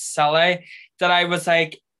outlandishly silly that I was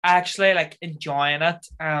like actually like enjoying it.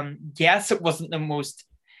 Yes, it wasn't the most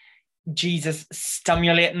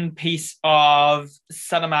stimulating piece of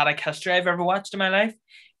cinematic history I've ever watched in my life,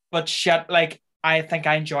 but shit, like I think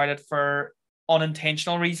I enjoyed it for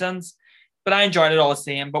unintentional reasons, but I enjoyed it all the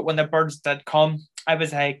same. But when the birds did come, I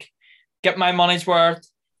was like, get my money's worth.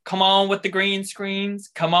 Come on with the green screens.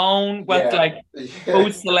 Come on with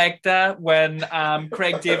post selector when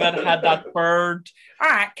Craig David had that bird. All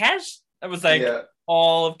right, Kez. It was like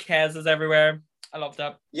all of Kez's everywhere. I loved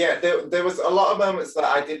that. Yeah, there was a lot of moments that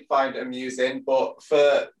I did find amusing, but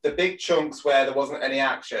for the big chunks where there wasn't any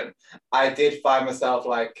action, I did find myself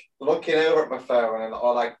like looking over at my phone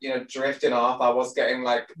or like, drifting off. I was getting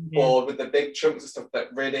like bored with the big chunks of stuff that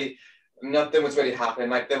really, nothing was really happening.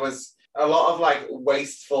 Like there was a lot of like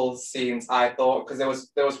wasteful scenes, I thought, because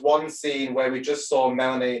there was one scene where we just saw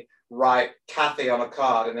Melanie write Kathy on a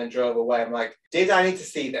card and then drove away. I'm like, did I need to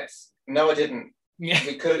see this? No, I didn't. Yeah.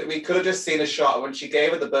 We could have just seen a shot when she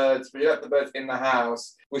gave her the birds. We left the birds in the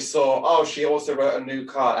house. We saw, she also wrote a new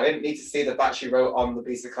card. I didn't need to see the fact she wrote on the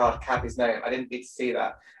piece of card Kathy's name. I didn't need to see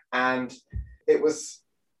that. And it was...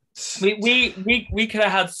 We could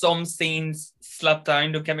have had some scenes slip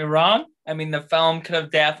down, don't get me wrong. I mean, the film could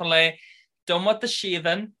have definitely done with the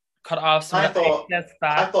shaving, cut off some of the excess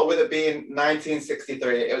fat. I thought with it being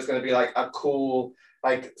 1963, it was going to be like a cool...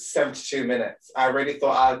 like 72 minutes. I really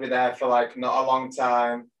thought I'd be there for like not a long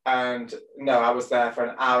time. And no, I was there for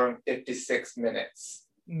an hour and 56 minutes.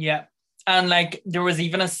 Yeah. And like there was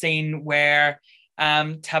even a scene where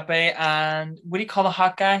Tippy and what do you call the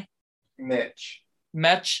hot guy? Mitch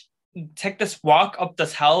take this walk up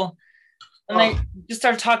this hill and they just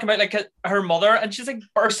started talking about like her mother, and she's like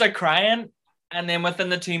burst out crying. And then within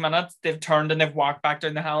the 2 minutes, they've turned and they've walked back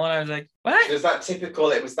down the hill. And I was like, what? It was that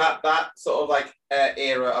typical, it was that sort of like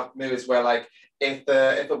era of movies where like if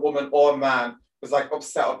a woman or a man was like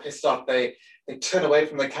upset or pissed off, they turn away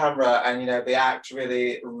from the camera and, they act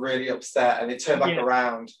really, really upset and they turn back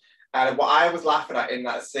around. And what I was laughing at in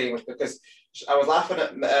that scene was because I was laughing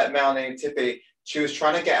at Melanie and Tippy. She was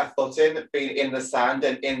trying to get a foot in, being in the sand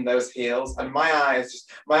and in those heels. And my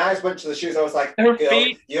eyes went to the shoes. I was like, girl,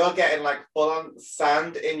 you're getting like full on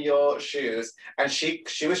sand in your shoes. And she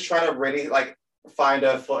was trying to really like find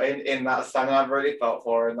her foot in that sand. And I really felt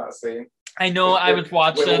for her in that scene. I know. I was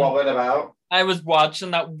watching. Wobbling about. I was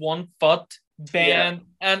watching that 1 foot bend,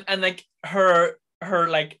 and like her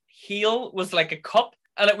like heel was like a cup.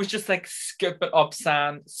 And it was just like skipping up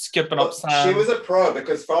sand. She was a pro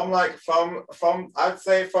because from I'd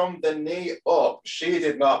say from the knee up, she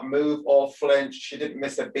did not move or flinch. She didn't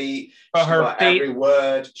miss a beat. She got every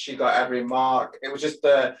word. She got every mark. It was just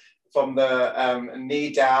from the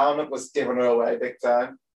knee down, it was giving her away big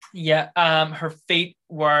time. Yeah, her feet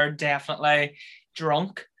were definitely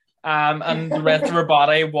drunk. And the rest of her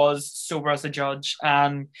body was sober as a judge.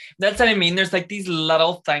 And that's what I mean. There's like these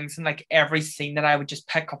little things in like every scene that I would just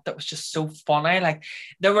pick up that was just so funny. Like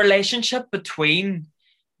the relationship between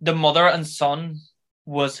the mother and son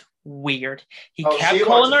was weird. He kept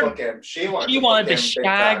calling her. She wanted to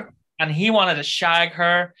shag, and he wanted to shag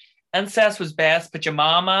her. Incest was best, but your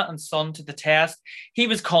mama and son to the test. He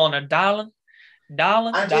was calling her darling.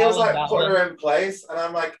 And he was like putting her in place, and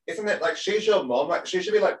I'm like, isn't it like she's your mom? Like she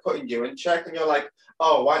should be like putting you in check, and you're like,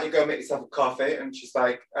 oh, why don't you go make yourself a coffee? And she's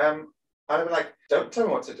like, I'd be like, don't tell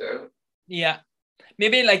me what to do. Yeah,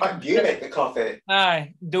 maybe like you make the coffee.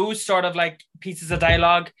 Those sort of like pieces of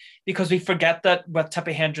dialogue, because we forget that with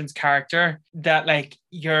Tippi Hedren's character, that like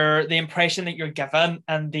the impression that you're given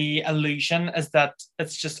and the illusion is that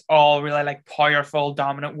it's just all really like powerful,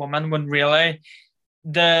 dominant woman, when really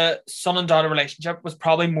the son and daughter relationship was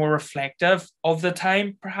probably more reflective of the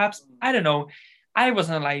time, perhaps. I don't know. I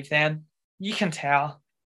wasn't alive then. You can tell.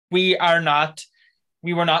 We were not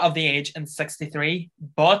of the age in 63,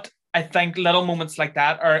 but I think little moments like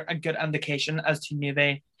that are a good indication as to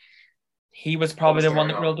maybe he was probably the one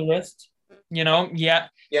that ruled the roost. You know? Yeah.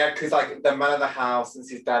 Yeah, because like the man of the house, since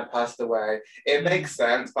his dad passed away, it makes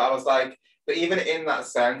sense. But I was like, but even in that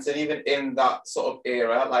sense, and even in that sort of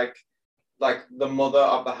era, like the mother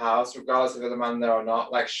of the house, regardless of the man there or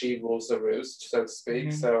not, like she rules the roost, so to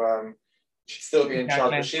speak. So she'd still be in charge,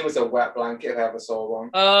 but she was a wet blanket if I ever saw one.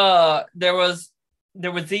 There was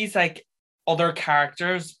these like other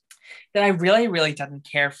characters that I really, really didn't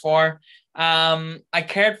care for. I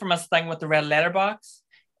cared for Miss Thing with the red letterbox.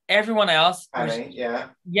 Everyone else, Annie,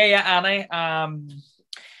 Annie.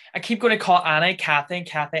 I keep going to call Annie Kathy,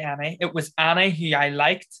 Annie. It was Annie who I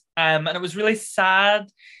liked, and it was really sad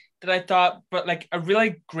that I thought, but like a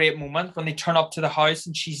really great moment when they turn up to the house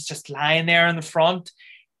and she's just lying there in the front,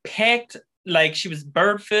 picked like she was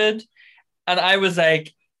bird food. And I was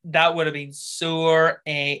like, that would have been sore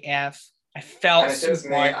AF. I felt and if it was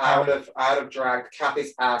me, I would have dragged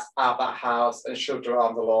Kathy's ass out that house and shoved her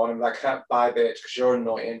on the lawn and like, bye bitch, because you're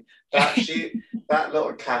annoying. That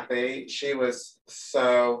little Kathy, she was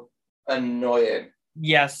so annoying.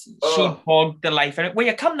 Yes, she bugged the life out of it. Will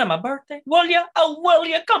you come to my birthday? Will you? Oh, will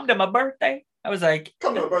you come to my birthday? I was like,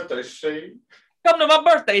 come to my birthday, see? Come to my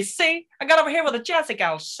birthday, see? I got over here with a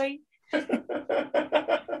Jessica, see?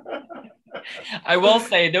 I will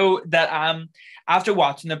say though that after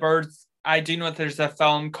watching The Birds, I do know that there's a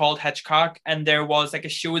film called Hitchcock, and there was like a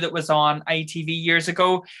show that was on ITV years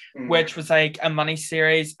ago, which was like a mini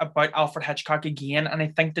series about Alfred Hitchcock again. And I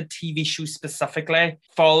think the TV show specifically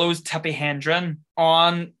follows Tippi Hedren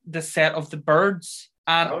on the set of The Birds.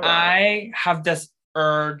 And I have this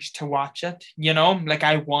urge to watch it, you know, like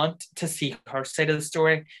I want to see her side of the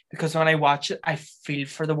story, because when I watch it, I feel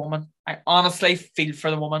for the woman. I honestly feel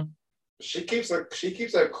for the woman. She keeps her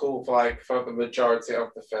cool for the majority of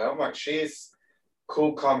the film. Like she's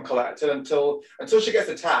cool, calm, collected until she gets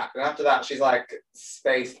attacked, and after that she's like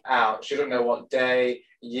spaced out. She doesn't know what day,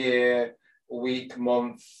 year, week,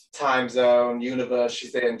 month, time zone, universe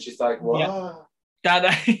she's in. She's like, what? Yeah.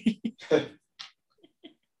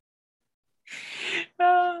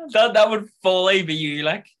 That would fully be you.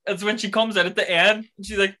 Like it's when she comes out at the end, and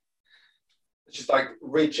she's like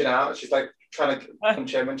reaching out. She's like trying to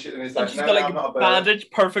punch him, and he's like, she's got like a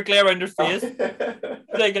bandage perfectly around her face.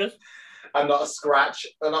 And not a scratch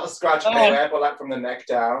anywhere, but like from the neck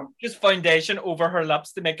down. Just foundation over her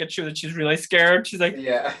lips to make it sure that she's really scared. She's like,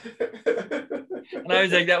 yeah. And I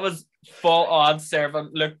was like, that was full on serving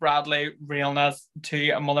Luke Bradley realness to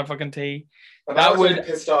a motherfucking T. And I was really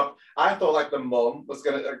pissed off. I thought like the mum was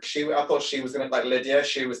gonna, I thought she was gonna, like Lydia,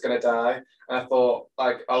 she was gonna die, and I thought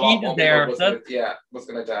like a lot more people was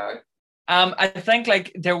gonna die. I think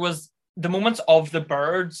like there was the moments of the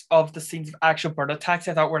birds, of the scenes of actual bird attacks,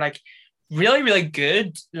 I thought were like really, really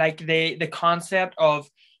good. Like the concept of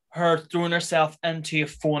her throwing herself into a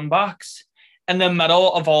phone box in the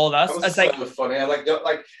middle of all this. That was so like funny.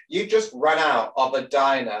 Like you just ran out of a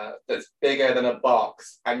diner that's bigger than a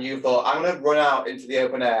box, and you thought, I'm gonna run out into the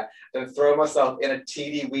open air and throw myself in a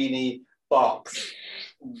teeny weeny box.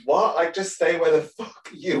 What? Like, just stay where the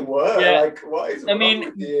fuck you were. Yeah. Like, what is wrong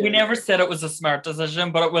with you? We never said it was a smart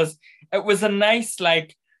decision, but it was a nice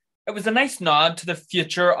nod to the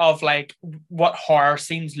future of like what horror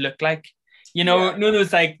scenes look like. You know,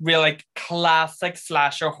 those like real like classic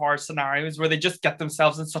slasher horror scenarios where they just get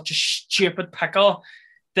themselves in such a stupid pickle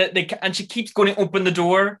that and she keeps going to open the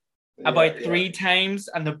door about 3 times,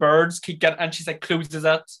 and the birds keep getting, and she's like closes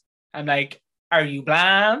it. I'm like, are you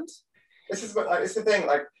blind? This is it's the thing,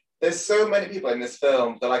 like there's so many people in this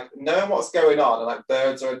film that like knowing what's going on and like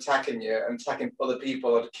birds are attacking you and attacking other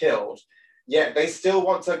people that are killed, yet they still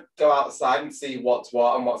want to go outside and see what's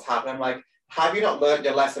what and what's happening. Like, have you not learned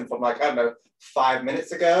your lesson from like, I don't know, 5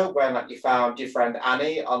 minutes ago when like you found your friend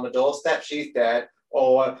Annie on the doorstep, she's dead,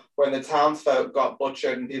 or when the townsfolk got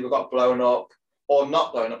butchered and people got blown up, or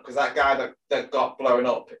not blown up, because that guy that got blown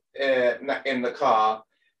up in the car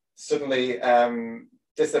suddenly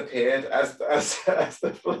disappeared as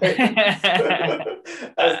the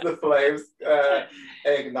flames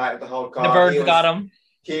ignited the whole car. The birds got him.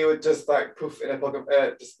 He would just like poof in a puff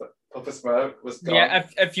of smoke, was gone. Yeah,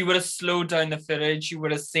 if you would have slowed down the footage, you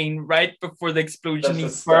would have seen right before the explosion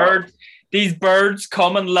these birds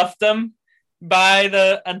come and lift them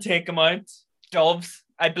and take them out. Doves.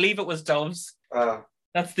 I believe it was doves.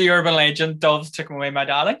 That's the urban legend. Doves took away my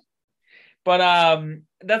daddy. But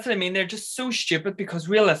that's what I mean. They're just so stupid because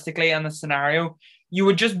realistically, in the scenario, you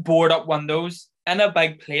would just board up windows in a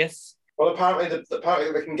big place. Well, apparently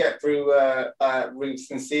they can get through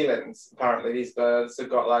roofs and ceilings. Apparently, these birds have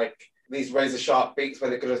got like these razor sharp beaks where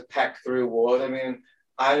they could just peck through wood. I mean,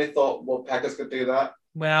 I only thought woodpeckers could do that.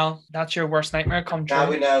 Well, that's your worst nightmare come true. Now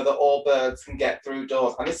we know that all birds can get through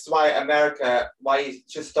doors. And this is why why you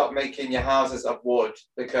should stop making your houses of wood,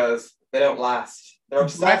 because they don't last. They're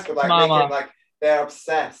obsessed with they're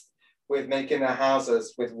obsessed with making their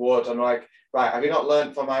houses with wood. I'm like, right, have you not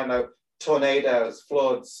learned from, I don't know, tornadoes,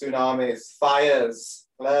 floods, tsunamis, fires?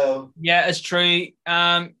 Hello? Yeah, it's true.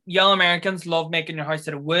 Young Americans love making your house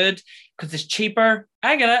out of wood because it's cheaper.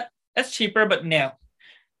 I get it. It's cheaper, but no.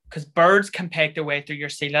 Because birds can peck their way through your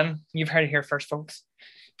ceiling. You've heard it here first, folks.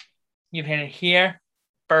 You've heard it here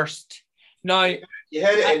first. Now, you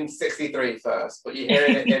heard it in 63 first, but you're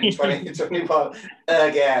hearing it in 2021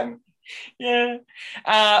 again. Yeah.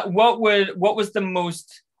 What was the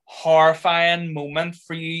most horrifying moment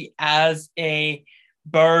for you as a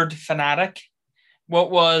bird fanatic?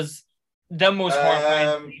 What was the most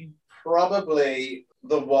horrifying? Probably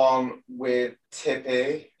the one with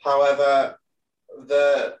Tippy. However,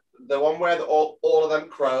 the one where all of them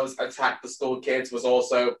crows attacked the school kids was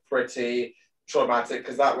also pretty traumatic,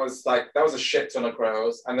 because that was a shit ton of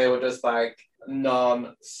crows and they were just like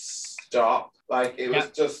non-stop. Like it was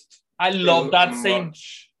just. I love that scene.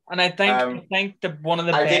 And I think one of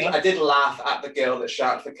the I did laugh at the girl that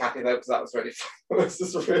shouted for Kathy though, because that was really fun. It was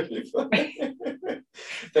just really funny.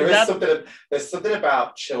 There's something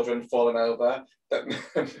about children falling over that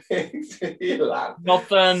makes me laugh.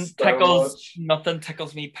 Nothing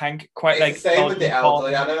tickles me pink quite it's like the same with the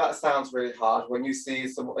elderly. I know that sounds really hard when you see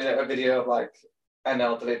a video of like an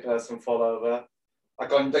elderly person fall over.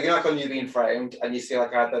 Like on You Being Framed, and you see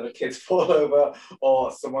like either the kids fall over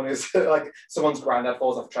or someone is like someone's granddad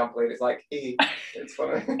falls off a trampoline. It's like it's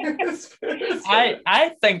funny. it's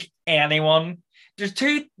I think anyone. There's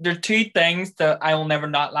two things that I will never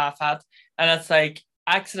not laugh at, and it's like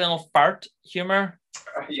accidental fart humor.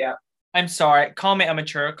 Yeah. I'm sorry. Call me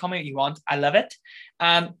immature. Call me what you want. I love it.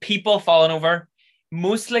 People falling over,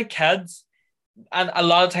 mostly kids, and a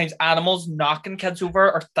lot of times animals knocking kids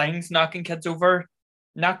over or things knocking kids over.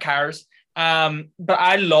 Not cars. But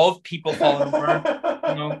I love people falling over.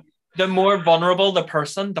 You know, the more vulnerable the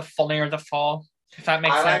person, the funnier the fall. If that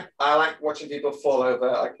makes sense. I like watching people fall over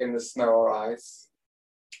like in the snow or ice.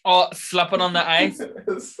 Oh, slipping on the ice.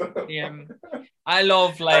 I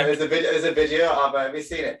love like. There's a video of. Have you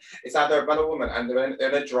seen it? It's either a man or woman, and they're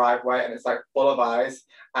in a driveway, and it's like full of ice,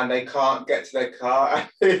 and they can't get to their car, and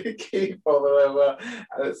they keep falling over,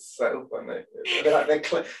 and it's so funny.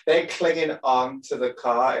 They're clinging on to the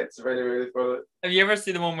car. It's really, really funny. Have you ever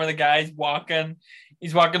seen the one where the guy's walking?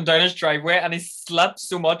 He's walking down his driveway, and he slips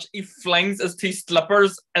so much he flings his two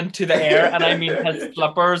slippers into the air, and I mean his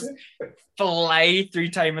slippers fly through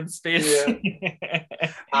time and space. Yeah.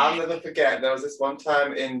 I'll never forget. There was this one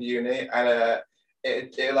time in uni, and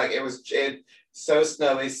it was so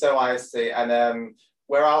snowy, so icy, and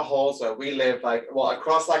where our halls were, we lived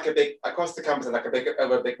across the campus, like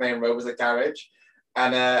over a big main road was a garage,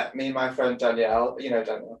 and me and my friend Danielle, we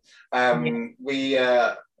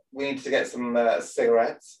needed to get some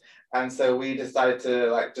cigarettes, and so we decided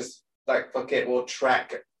to fuck it, we'll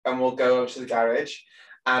trek and we'll go over to the garage.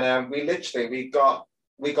 And we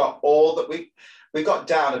got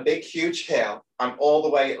down a big huge hill and all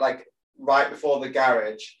the way like right before the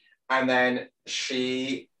garage, and then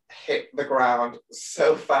she hit the ground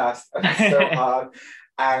so fast and so hard,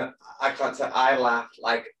 and I laughed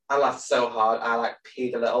like I laughed so hard, I like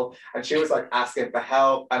peed a little, and she was like asking for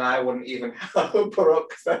help, and I wouldn't even help her up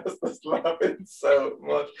because I was just laughing so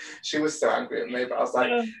much. She was so angry at me, but I was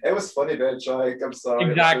like, it was funny, bitch. Like, I'm sorry.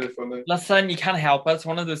 Exactly. It was really funny. Listen, you can't help it. It's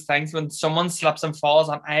one of those things when someone slips and falls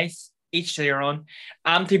on ice, each to your own.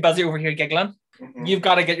 I'm too busy over here giggling. Mm-hmm. You've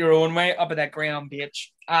got to get your own way up at that Graham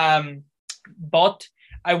beach. But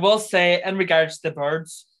I will say, in regards to the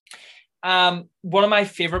birds, one of my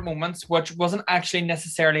favorite moments, which wasn't actually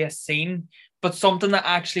necessarily a scene, but something that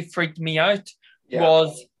actually freaked me out,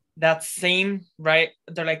 was that scene, right?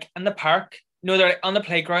 They're like in the park. No, they're like on the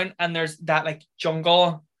playground, and there's that like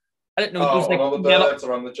jungle. I don't know. Oh, there's like all the birds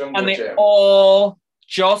are on the jungle and they gym. all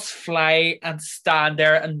just fly and stand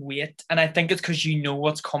there and wait. And I think it's because you know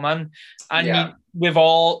what's coming, and we've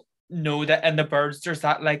all know that in the birds there's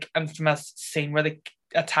that like infamous scene where they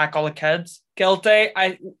attack all the kids. Guilty.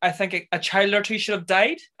 I think a child or two should have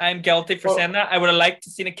died. I'm guilty for saying that. I would have liked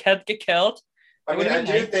to seen a kid get killed. I mean, I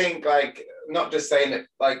do think, like, not just saying it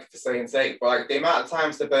like for saying sake, but like the amount of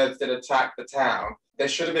times the birds did attack the town, there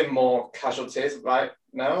should have been more casualties, right?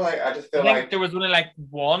 No, like I just feel like there was only like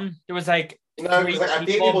one. There was like no, because like I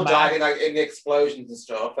think people died in the explosions and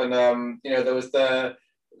stuff, and there was that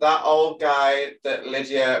old guy that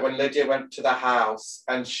when Lydia went to the house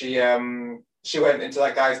and she went into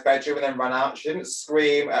that guy's bedroom and then ran out. She didn't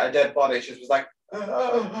scream at a dead body. She was like, and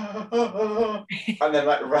then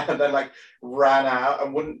ran out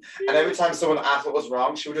and wouldn't. And every time someone asked what was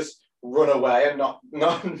wrong, she would just run away and not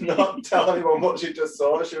tell anyone what she just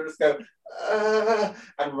saw. She would just go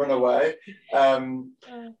and run away. And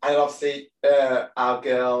obviously, our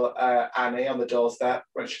girl Annie on the doorstep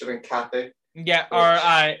when she should have been Kathy.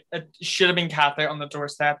 Yeah, it should have been Kathy on the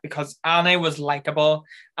doorstep because Annie was likable.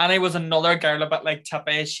 Annie was another girl a bit like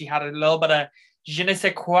Tippy. She had a little bit of je ne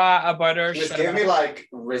sais quoi about her. She was giving me like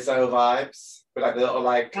Rizzo vibes with like little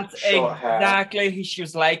like short hair. Exactly who she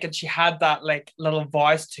was like, and she had that like little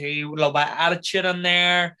voice too, a little bit of attitude in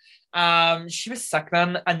there. She was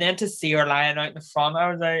sickening, and then to see her lying out in the front, I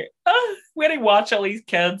was like, where do you watch all these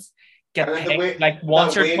kids get picked like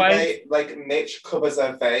once or twice? Way, like Mitch covers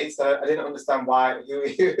her face. I didn't understand why who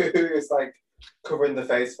was like covering the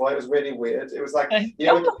face for. It was really weird. It was like do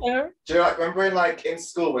you like remember in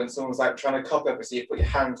school when someone was like trying to copy up, so you put your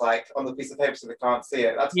hand like on the piece of paper so they can't see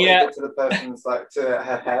it. That's what you did to the person's like to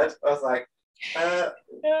her head. I was like,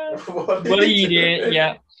 what are you doing?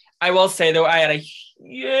 Yeah. I will say though, I had a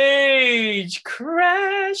huge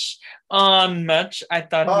crush on Mitch. I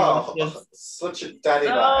thought he was just such a daddy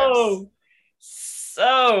vibes.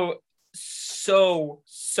 So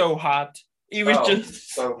hot. He was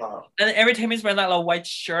just so hot. And every time he's wearing that little white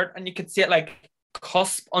shirt, and you could see it like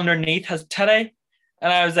cusp underneath his titty.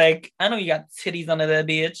 And I was like, I know you got titties under there,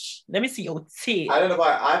 bitch. Let me see your titties. I don't know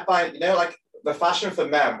why. I find like the fashion for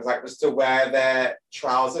men was to wear their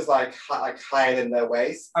trousers like higher than their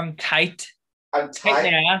waist. I'm tight. And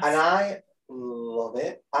I love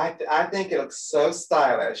it. I think it looks so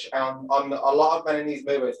stylish. And on a lot of men in these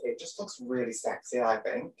movies, it just looks really sexy, I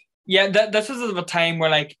think. Yeah, this was a time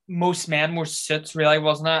where like most men wore suits, really,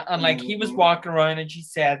 wasn't it? And like he was walking around, and she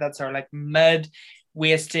said that's her like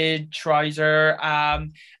mid-waisted trouser,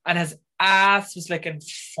 and his ass was looking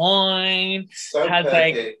fine. So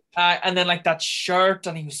like and then like that shirt,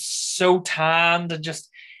 and he was so tanned and just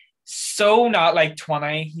so not like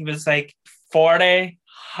 20. He was like 40,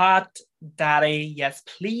 hot daddy, yes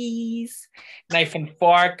please, knife and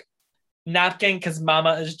fork, napkin because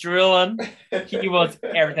mama is drooling. He was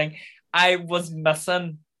everything. I was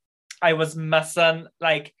missing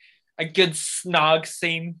like a good snog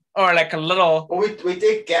scene or like a little. Well, we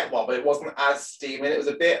did get one, but it wasn't as steaming. It was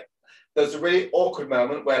a bit. There was a really awkward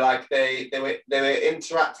moment where like they were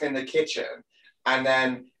interacting in the kitchen, and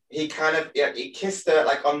then he kissed her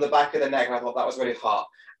like on the back of the neck, and I thought that was really hot.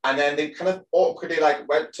 And then they kind of awkwardly like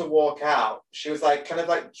went to walk out. She was like kind of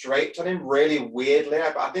like draped on him really weirdly.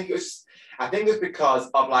 But I think it was because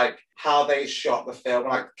of like how they shot the film,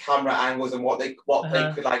 like camera angles and what they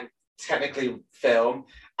could like technically film.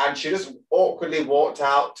 And she just awkwardly walked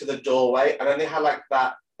out to the doorway, and then they had like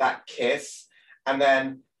that kiss, and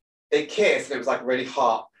then they kissed, and it was like really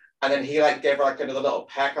hot. And then he like gave her like another little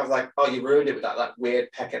peck. I was like, oh, you ruined it with that like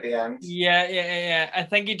weird peck at the end. Yeah. I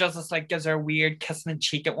think he does this like gives her a weird kiss in the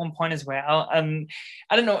cheek at one point as well. And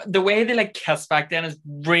I don't know, the way they like kiss back then is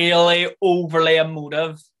really overly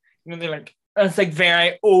emotive. You know, they're like it's like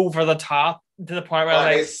very over the top to the point where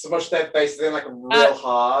like they smush their faces in like real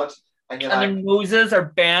hard. And their noses are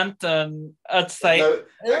bent, and it's like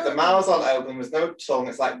the mouth's on open. There's no tongue.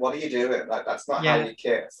 It's like, what are you doing? Like that's not how you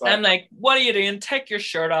kiss. Like, I'm like, what are you doing? Take your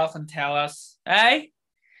shirt off and tell us, eh?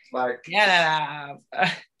 Like, yeah.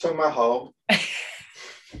 took my hole.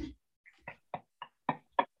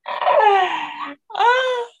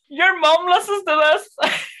 Your mom listens to this.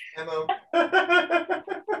 Hello.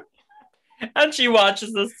 And she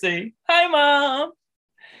watches this too. Hi, Mom.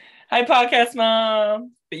 Hi, Podcast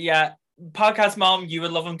Mom. But yeah, Podcast Mom, you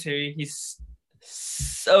would love him too. He's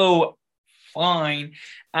so fine.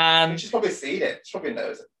 And she's probably seen it. She probably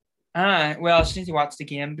knows it. Well, she needs to watch it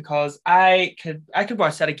again because I could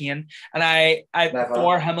watch that again. And I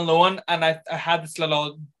for him alone, and I had this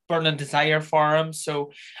little burning desire for him.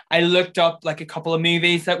 So I looked up like a couple of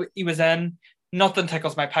movies that he was in. Nothing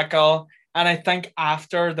tickles my pickle. And I think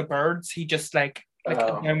after The Birds, he just like a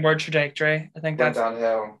downward trajectory. I think went that's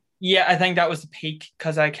downhill. Yeah, I think that was the peak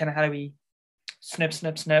because I kind of had a wee snip.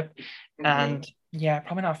 Mm-hmm. And yeah,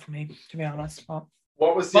 probably not for me, to be honest. But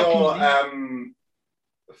what was your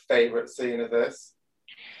favorite scene of this?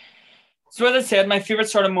 So as I said, my favorite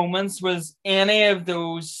sort of moments was any of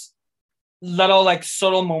those little like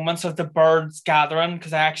subtle moments of the birds gathering,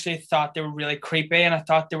 because I actually thought they were really creepy, and I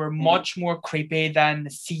thought they were much more creepy than the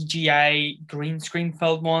CGI green screen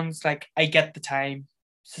filled ones. Like, I get the time,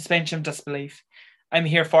 suspension of disbelief, I'm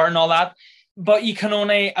here for it and all that, but you can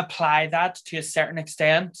only apply that to a certain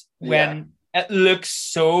extent when it looks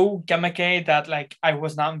so gimmicky that like I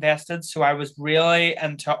was not invested. So I was really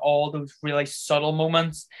into all those really subtle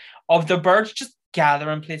moments of the birds just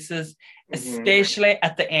gathering places, especially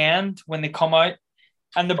at the end when they come out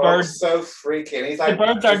and the birds so freaky. And he's like, the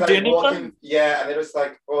birds are like doing walking, it. Yeah, and it was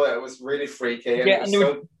like, it was really freaky. And yeah, and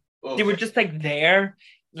they were just like there,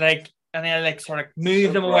 like, and then like sort of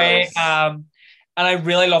move them away. And I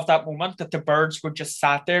really love that moment that the birds were just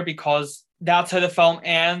sat there, because that's how the film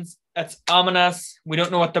ends. It's ominous. We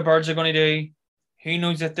don't know what the birds are going to do. Who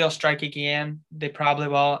knows if they'll strike again? They probably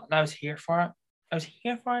will. And I was here for it.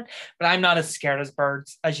 But I'm not as scared as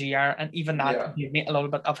birds as you are. And even that gave me a little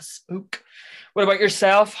bit of a spook. What about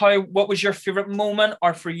yourself? What was your favorite moment?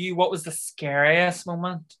 Or for you, what was the scariest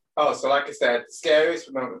moment? Oh, so like I said, the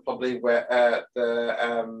scariest moment was probably where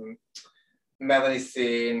the Melanie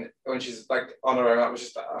scene when she's like on her own. That was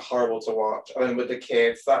just horrible to watch. I mean, with the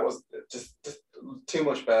kids, that was just too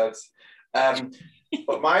much birds.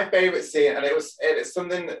 But my favorite scene, and it's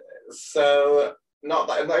something so not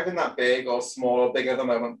even that big or small or big at the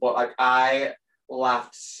moment, but like I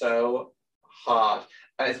laughed so hard.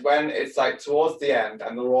 And it's when it's like towards the end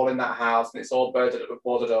and they're all in that house and it's all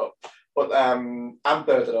boarded up, but I'm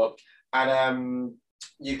birded up, and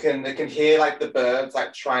they can hear like the birds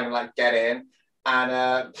like trying to like get in,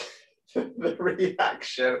 and the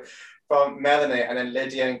reaction from Melanie and then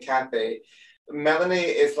Lydia and Kathy. Melanie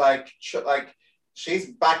is like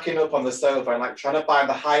she's backing up on the sofa and like trying to find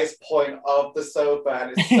the highest point of the sofa,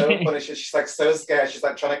 and it's so funny. She's like so scared. She's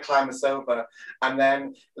like trying to climb the sofa, and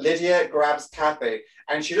then Lydia grabs Kathy,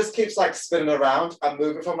 and she just keeps like spinning around and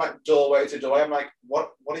moving from like doorway to doorway. I'm like,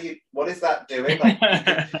 what is that doing? Like,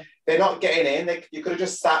 they're not getting in. You could have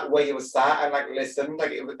just sat where you were sat and like listened.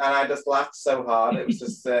 Like, and I just laughed so hard. It was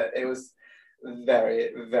just it was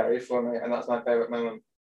very, very funny, and that's my favorite moment.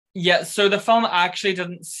 Yeah, so the film actually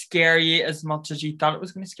didn't scare you as much as you thought it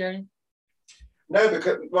was going to scare you? No,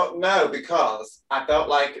 because I felt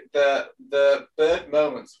like the bird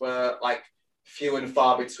moments were like few and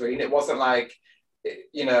far between. It wasn't like,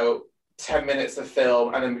 10 minutes of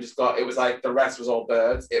film and then we just it was like the rest was all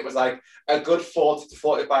birds. It was like a good 40 to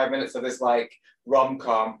 45 minutes of this like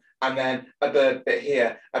rom-com, and then a bird bit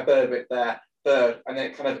here, a bird bit there, bird, and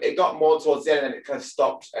then it got more towards the end and it kind of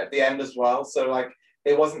stopped at the end as well. So like,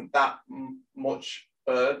 there wasn't that much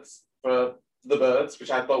birds for the birds, which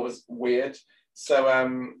I thought was weird. So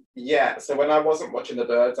so when I wasn't watching the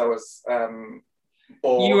birds, I was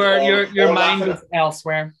bored. Your mind was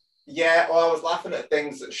elsewhere. Yeah, or I was laughing at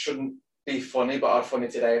things that shouldn't be funny but are funny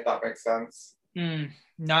today, if that makes sense. No,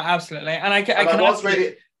 absolutely. And I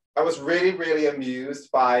was really, really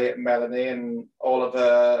amused by Melanie and all of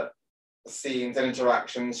her scenes and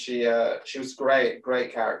interactions. She was great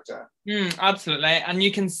character. Absolutely. And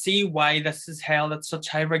you can see why this is held at such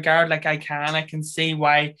high regard. Like I can see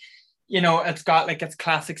why, it's got like its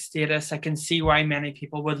classic status. I can see why many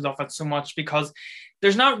people would love it so much, because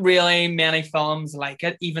there's not really many films like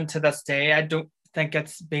it even to this day. I don't think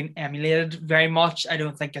it's been emulated very much. I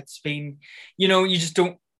don't think it's been,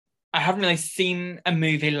 I haven't really seen a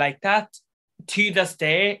movie like that to this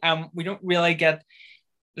day. We don't really get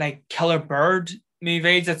like killer bird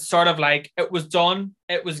movies. It's sort of like, it was done,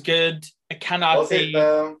 it was good, it cannot be.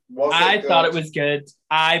 I thought it was good.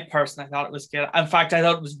 I personally thought it was good. In fact, I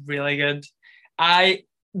thought it was really good. I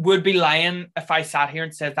would be lying if I sat here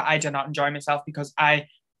and said that I did not enjoy myself, because I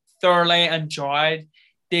thoroughly enjoyed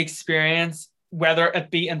the experience, whether it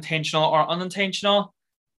be intentional or unintentional.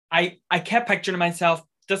 I kept picturing to myself,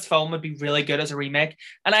 this film would be really good as a remake.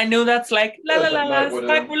 And I know that's like,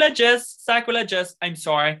 sacrilegious. I'm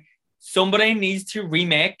sorry. Somebody needs to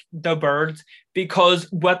remake The Birds,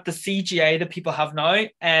 because with the CGI that people have now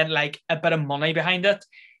and like a bit of money behind it,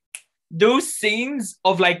 those scenes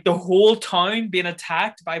of like the whole town being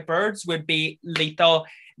attacked by birds would be lethal.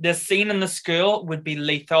 The scene in the school would be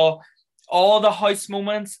lethal. All the house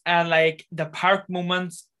moments and like the park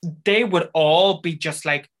moments, they would all be just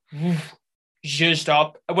like zhuzhed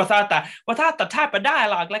up without the type of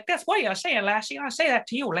dialogue like this. What are you saying, Lassie? I say that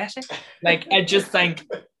to you, Lassie. Like, I just think,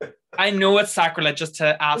 I know it's sacrilegious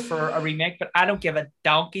to ask for a remake, but I don't give a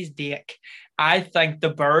donkey's dick. I think The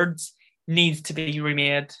Birds needs to be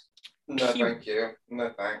remade. No, thank you.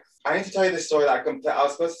 No, thanks. I need to tell you this story that I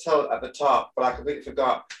was supposed to tell at the top, but I completely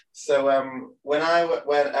forgot. So when I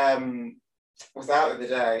was out the other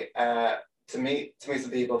day to meet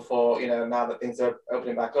some people for, now that things are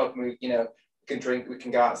opening back up and we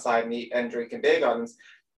can go outside and eat and drink in beer gardens.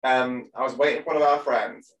 I was waiting for one of our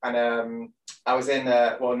friends, and I was in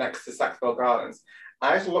next to Saxville Gardens.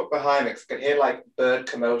 I had to look behind me because I could hear like bird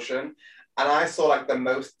commotion, and I saw like the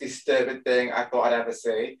most disturbing thing I thought I'd ever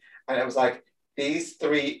see. And it was like these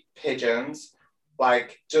 3 pigeons,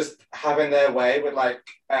 like just having their way with like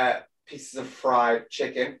pieces of fried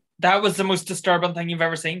chicken. That was the most disturbing thing you've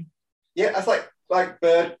ever seen. Yeah, that's like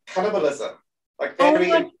bird cannibalism. Like they're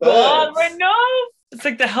eating birds. I know. It's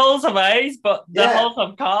like the Hills of Eyes, but the Hills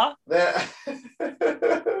of Car. I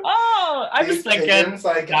was thinking pigeons,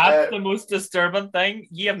 like, that's the most disturbing thing.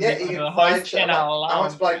 You have been to a house in a long. I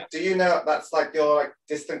was like, do you know that's like your like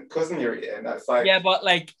distant cousin you're eating? That's like, yeah, but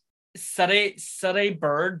like city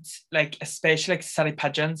birds, like especially like city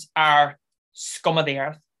pigeons, are scum of the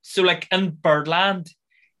earth. So like in Birdland,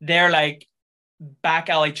 they're like back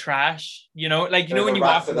alley trash. Like when you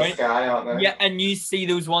walk around, sky, aren't they? Yeah, and you see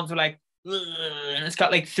those ones with like, and it's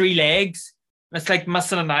got like 3 legs, and it's like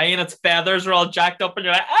missing an eye, and its feathers are all jacked up, and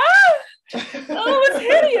you're like, oh, it's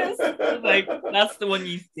hideous. Like, that's the one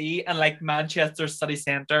you see. And like Manchester City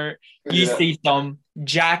Centre, you see some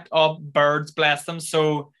jacked up birds, bless them.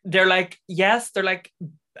 So they're like, they're like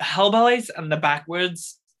hillbillies in the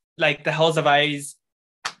backwoods, like the Hills of Eyes,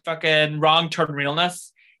 fucking Wrong Turn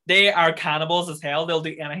Realness. They are cannibals as hell. They'll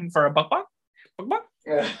do anything for a buck.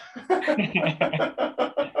 Yeah.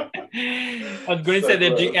 I was going to say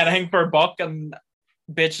they'd do anything for a buck, and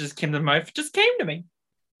bitch just came to my mouth. It just came to me.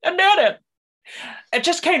 I knew it. It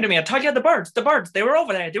just came to me. I told you the birds, they were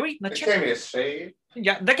over there. They were eating the chicken. They came here, see?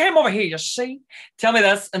 Yeah, they came over here, you see? Tell me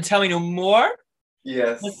this and tell me no more.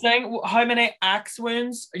 Yes. The thing, how many axe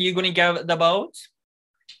wounds are you going to give the boat?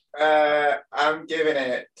 I'm giving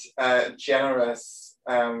it generous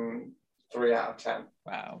 3 out of 10.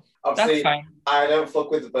 Wow. Obviously, that's fine. I don't fuck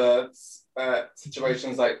with the birds.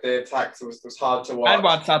 Situations like the attacks was hard to watch. I'd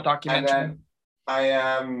watch that documentary. And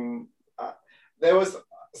then there was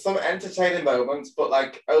some entertaining moments, but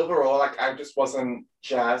like overall, like I just wasn't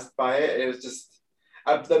jazzed by it. It was just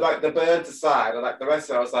the birds aside, like the rest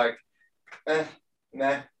of it, I was like,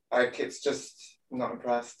 nah. Like it's just not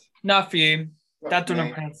impressed. Not for you. That don't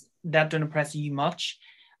impress you much.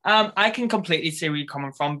 I can completely see where you're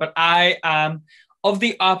coming from, but I am of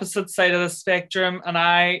the opposite side of the spectrum, and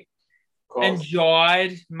I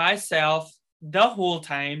enjoyed myself the whole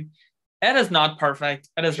time. It is not perfect.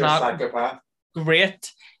 It is not psychopath.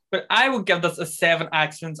 Great, but I would give this a 7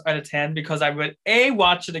 accents out of 10 because I would A,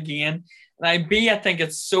 watch it again, and B, I think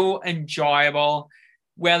it's so enjoyable.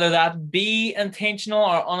 Whether that be intentional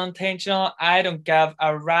or unintentional, I don't give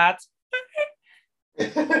a rat.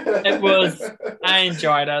 I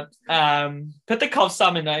enjoyed it. Put the cuffs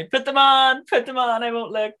on me now. Put them on. I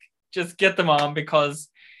won't look. Just get them on because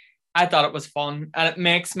I thought it was fun, and it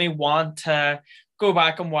makes me want to go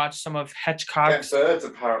back and watch some of Hitchcock's. Birds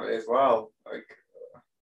apparently as well. Like,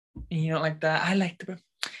 you don't like that? I like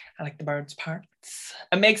the birds parts.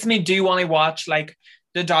 It makes me do want to watch like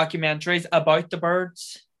the documentaries about the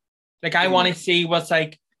birds. Like I want to see what's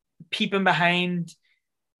like peeping behind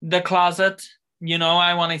the closet.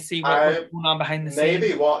 I want to see what's going on behind the scenes.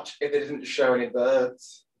 Maybe watch if they didn't show any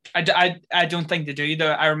birds. I don't think they do.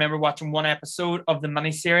 I remember watching one episode of the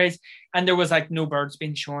miniseries, and there was like no birds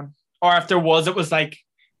being shown. Or if there was, it was like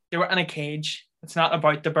they were in a cage. It's not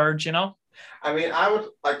about the birds, I mean,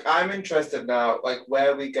 I'm interested now, like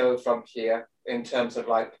where we go from here in terms of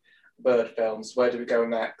like bird films. Where do we go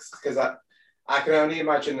next? Because I can only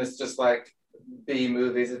imagine this just like B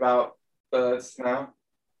movies about birds now.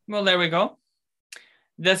 Well, there we go.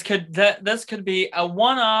 This could be a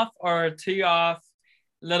 1-off or a 2-off.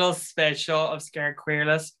 little special of Scared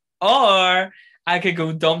Queerless, or I could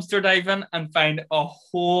go dumpster diving and find a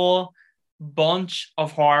whole bunch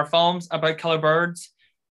of horror films about killer birds,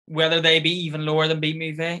 whether they be even lower than B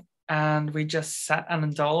movie, and we just sit and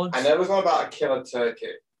indulge. I know there's one about a killer turkey.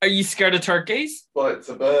 Are you scared of turkeys? Well, it's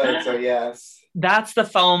a bird, so yes. That's the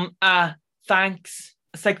film. Thanks.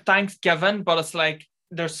 It's like Thanksgiving, but it's like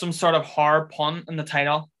there's some sort of horror pun in the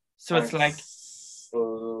title. So it's like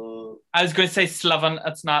I was going to say Slivin.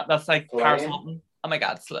 It's not. That's like Paris Hilton. Oh my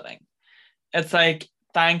God, Sliving. It's like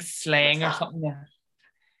thanks slaying or something. Yeah.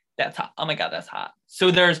 That's hot. Oh my God, that's hot.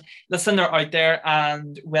 So they're out there,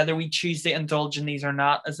 and whether we choose to indulge in these or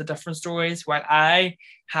not is a different story. While I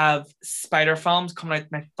have spider films coming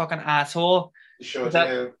out my fucking asshole, you sure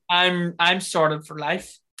do. I'm sorted for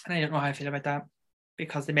life, and I don't know how I feel about that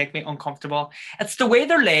because they make me uncomfortable. It's the way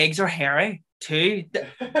their legs are hairy too.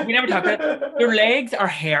 We never talk about it. Their legs are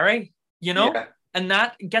hairy, you know. Yeah. And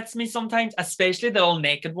that gets me sometimes, especially the all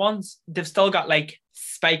naked ones. They've still got like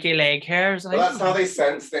spiky leg hairs. Well, that's how they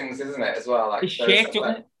sense things, isn't it, as well? Like, shake,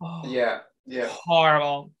 like yeah.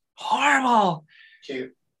 Horrible.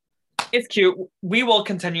 Cute. It's cute. We will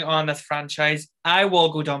continue on this franchise. I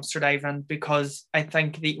will go dumpster diving because I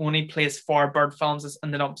think the only place for bird films is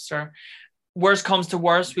in the dumpster. Worst comes to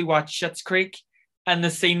worst, we watch Schitt's Creek, and the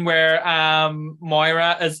scene where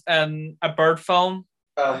Moira is in a bird film.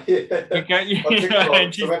 Yeah.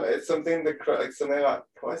 It's something like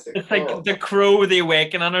what's it it's called? Like The Crow, The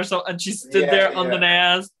Awakening or something, and she stood there on the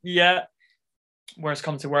nest. Yeah. Worst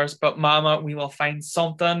comes to worst, but Mama, we will find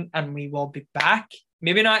something and we will be back.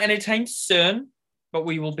 Maybe not anytime soon, but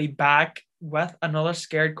we will be back with another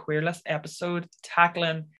Scared Queerless episode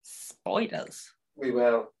tackling spiders. We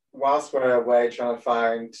will. Whilst we're away trying to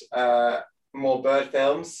find more bird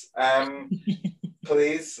films,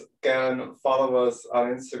 please go and follow us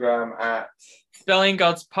on Instagram at Spelling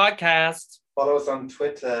Guts Podcast. Follow us on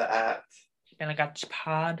Twitter at Spelling Guts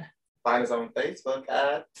Pod. Find us on Facebook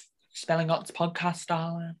at Spelling Guts Podcast,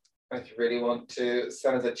 darling. And if you really want to,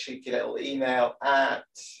 send us a cheeky little email at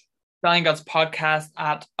Spelling Guts Podcast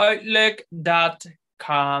at outlook.com.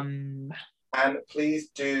 And please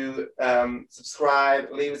do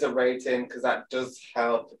subscribe, leave us a rating, because that does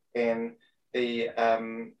help in the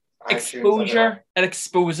exposure. It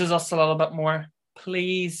exposes us a little bit more.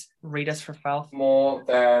 Please read us for filth. More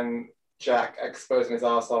than Jack exposing his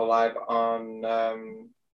arsehole live on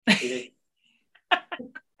TV.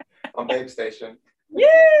 On Babe Station. Yeah,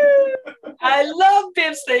 I love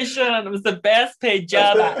Babe Station. It was the best paid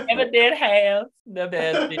job I ever did have. The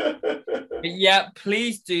best. But yeah,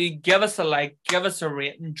 please do give us a like, give us a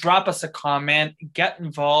rating, drop us a comment, get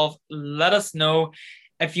involved, let us know.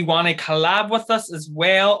 If you want to collab with us as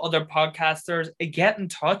well, other podcasters, get in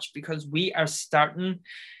touch because we are starting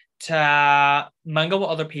to mingle with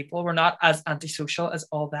other people. We're not as antisocial as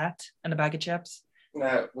all that in a bag of chips.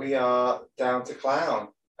 No, we are down to clown.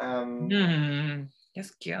 Yes,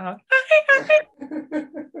 cute. On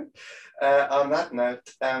that note,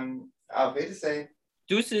 Auf Wiedersehen.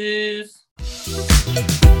 Deuces.